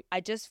 Shoot.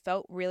 I just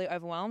felt really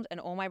overwhelmed, and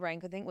all my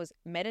brain could think was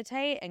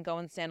meditate and go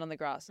and stand on the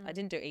grass. I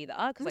didn't do either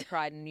because I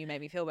cried and you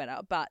made me feel better.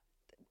 But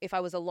if I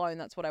was alone,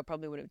 that's what I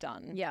probably would have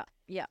done. Yeah,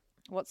 yeah.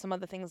 What's some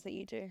other things that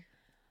you do?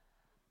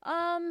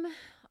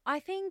 I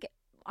think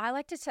I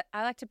like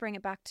to bring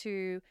it back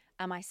to,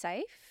 am I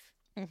safe?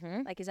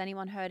 Mm-hmm. Like, is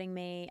anyone hurting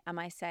me? Am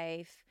I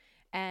safe?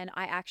 And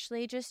I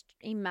actually just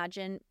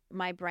imagine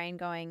my brain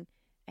going,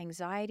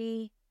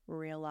 anxiety,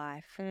 real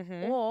life.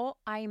 Or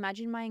I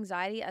imagine my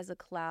anxiety as a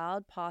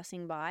cloud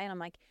passing by, and I'm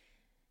like,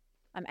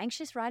 I'm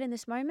anxious right in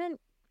this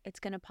moment. It's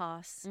going to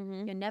pass.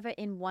 You're never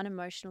in one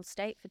emotional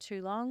state for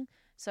too long.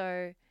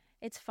 So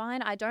it's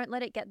fine. I don't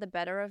let it get the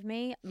better of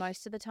me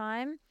most of the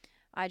time.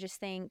 I just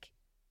think,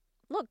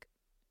 look,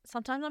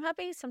 sometimes I'm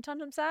happy,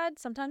 sometimes I'm sad,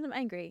 sometimes I'm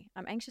angry.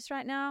 I'm anxious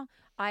right now.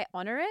 I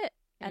honor it,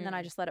 and then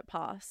I just let it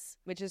pass.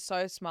 Which is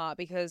so smart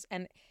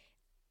and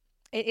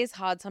it is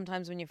hard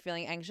sometimes when you're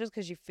feeling anxious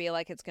because you feel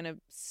like it's going to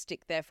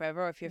stick there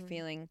forever. Or if you're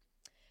feeling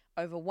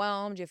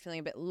overwhelmed, you're feeling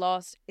a bit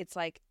lost, it's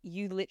like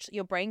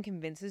your brain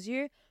convinces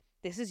you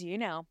this is you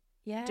now.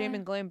 Yeah. Doom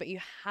and gloom, but you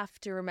have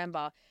to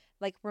remember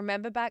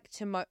back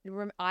to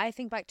I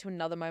think back to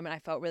another moment I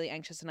felt really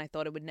anxious and I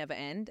thought it would never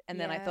end, and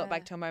then I thought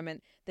back to a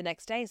moment the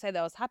next day, say that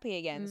I was happy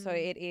again. So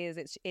it is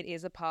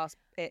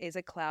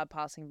a cloud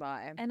passing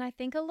by. And I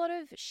think a lot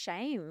of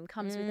shame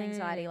comes with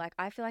anxiety. Like,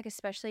 I feel like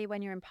especially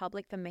when you're in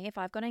public, for me, if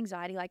I've got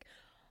anxiety, like,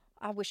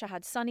 I wish I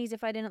had sunnies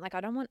if I didn't. Like,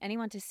 I don't want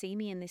anyone to see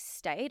me in this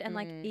state. And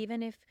like,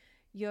 even if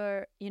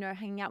you're,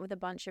 hanging out with a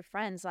bunch of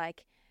friends,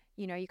 like,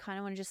 you kind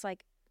of want to just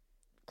like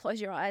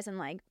close your eyes and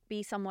like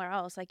be somewhere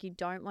else. Like, you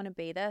don't want to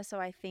be there. So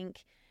I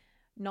think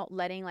not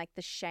letting like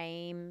the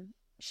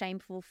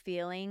shameful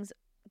feelings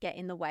get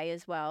in the way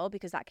as well,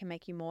 because that can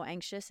make you more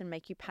anxious and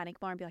make you panic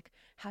more and be like,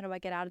 how do I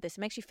get out of this?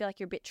 It makes you feel like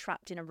you're a bit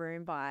trapped in a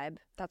room vibe.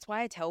 That's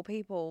why I tell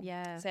people,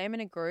 say I'm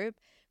in a group,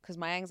 because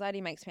my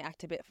anxiety makes me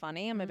act a bit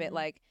funny. I'm a bit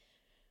like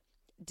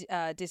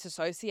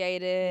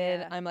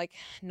disassociated. I'm like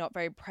not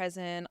very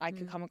present. I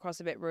could come across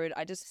a bit rude.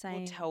 I just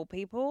will tell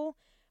people,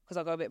 because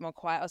I'll go a bit more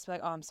quiet. I'll just be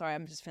like, oh, I'm sorry,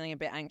 I'm just feeling a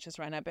bit anxious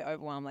right now, a bit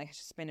overwhelmed. Like, it's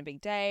just been a big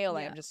day, or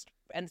like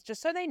and it's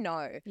just so they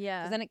know.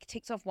 Yeah. Because then it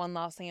ticks off one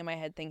last thing in my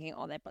head, thinking,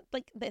 oh,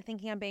 they're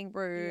thinking I'm being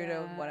rude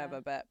or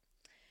whatever. But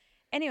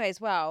anyways,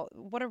 wow,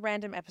 what a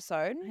random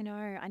episode. I know.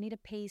 I need a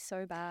pee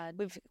so bad.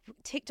 We've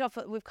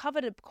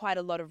covered quite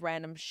a lot of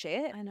random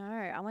shit. I know.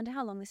 I wonder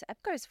how long this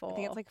ep goes for. I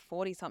think it's like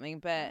 40 something,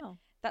 but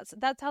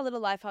that's our little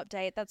life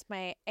update. That's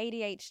my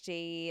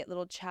ADHD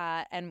little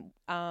chat. And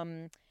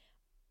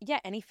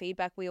any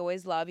feedback we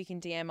always love. You can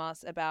DM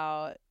us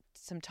about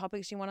some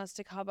topics you want us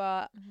to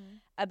cover,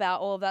 about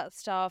all of that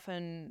stuff,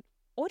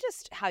 or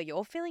just how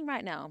you're feeling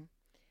right now.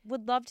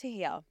 Would love to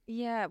hear.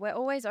 Yeah, we're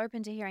always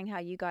open to hearing how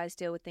you guys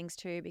deal with things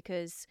too,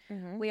 because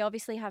we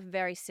obviously have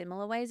very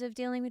similar ways of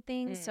dealing with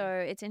things. So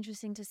it's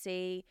interesting to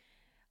see.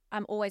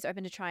 I'm always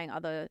open to trying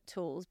other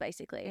tools,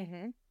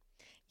 basically.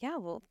 Yeah,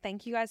 well,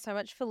 thank you guys so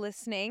much for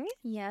listening.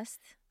 Yes,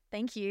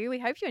 thank you. We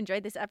hope you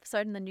enjoyed this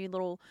episode and the new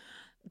little,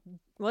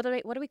 what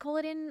do we call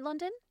it in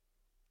London?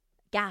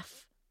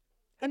 gaff.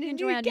 In You a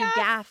enjoy new our new gaff.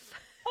 gaff.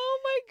 Oh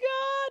my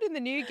God, in the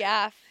new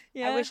gaff.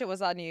 Yeah. I wish it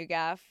was our new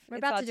gaff. We're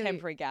It's about our to do-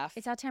 temporary gaff.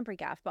 It's our temporary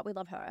gaff, but we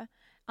love her.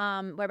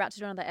 We're about to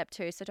do another ep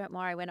 2, so don't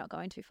worry, we're not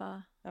going too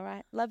far. All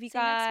right. Love you See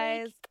you next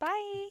guys. week.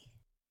 Bye.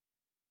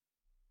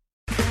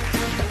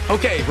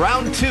 Okay,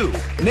 round 2.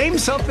 Name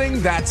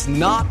something that's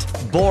not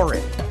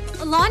boring.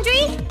 A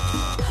laundry?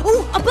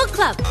 Ooh, a book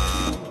club.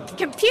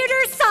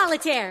 Computer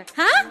solitaire,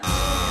 huh?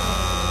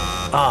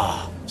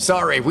 Ah,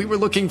 sorry, we were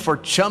looking for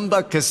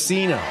Chumba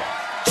Casino.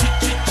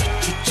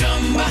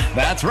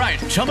 That's right,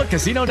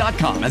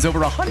 ChumbaCasino.com has over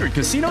 100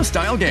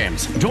 casino-style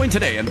games. Join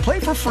today and play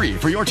for free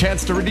for your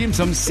chance to redeem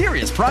some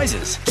serious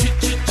prizes.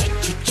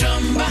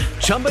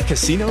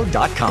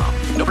 ChumbaCasino.com.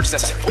 No purchase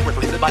necessary. Void where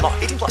prohibited by law.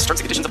 18+ terms and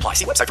conditions apply.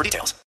 See website for details.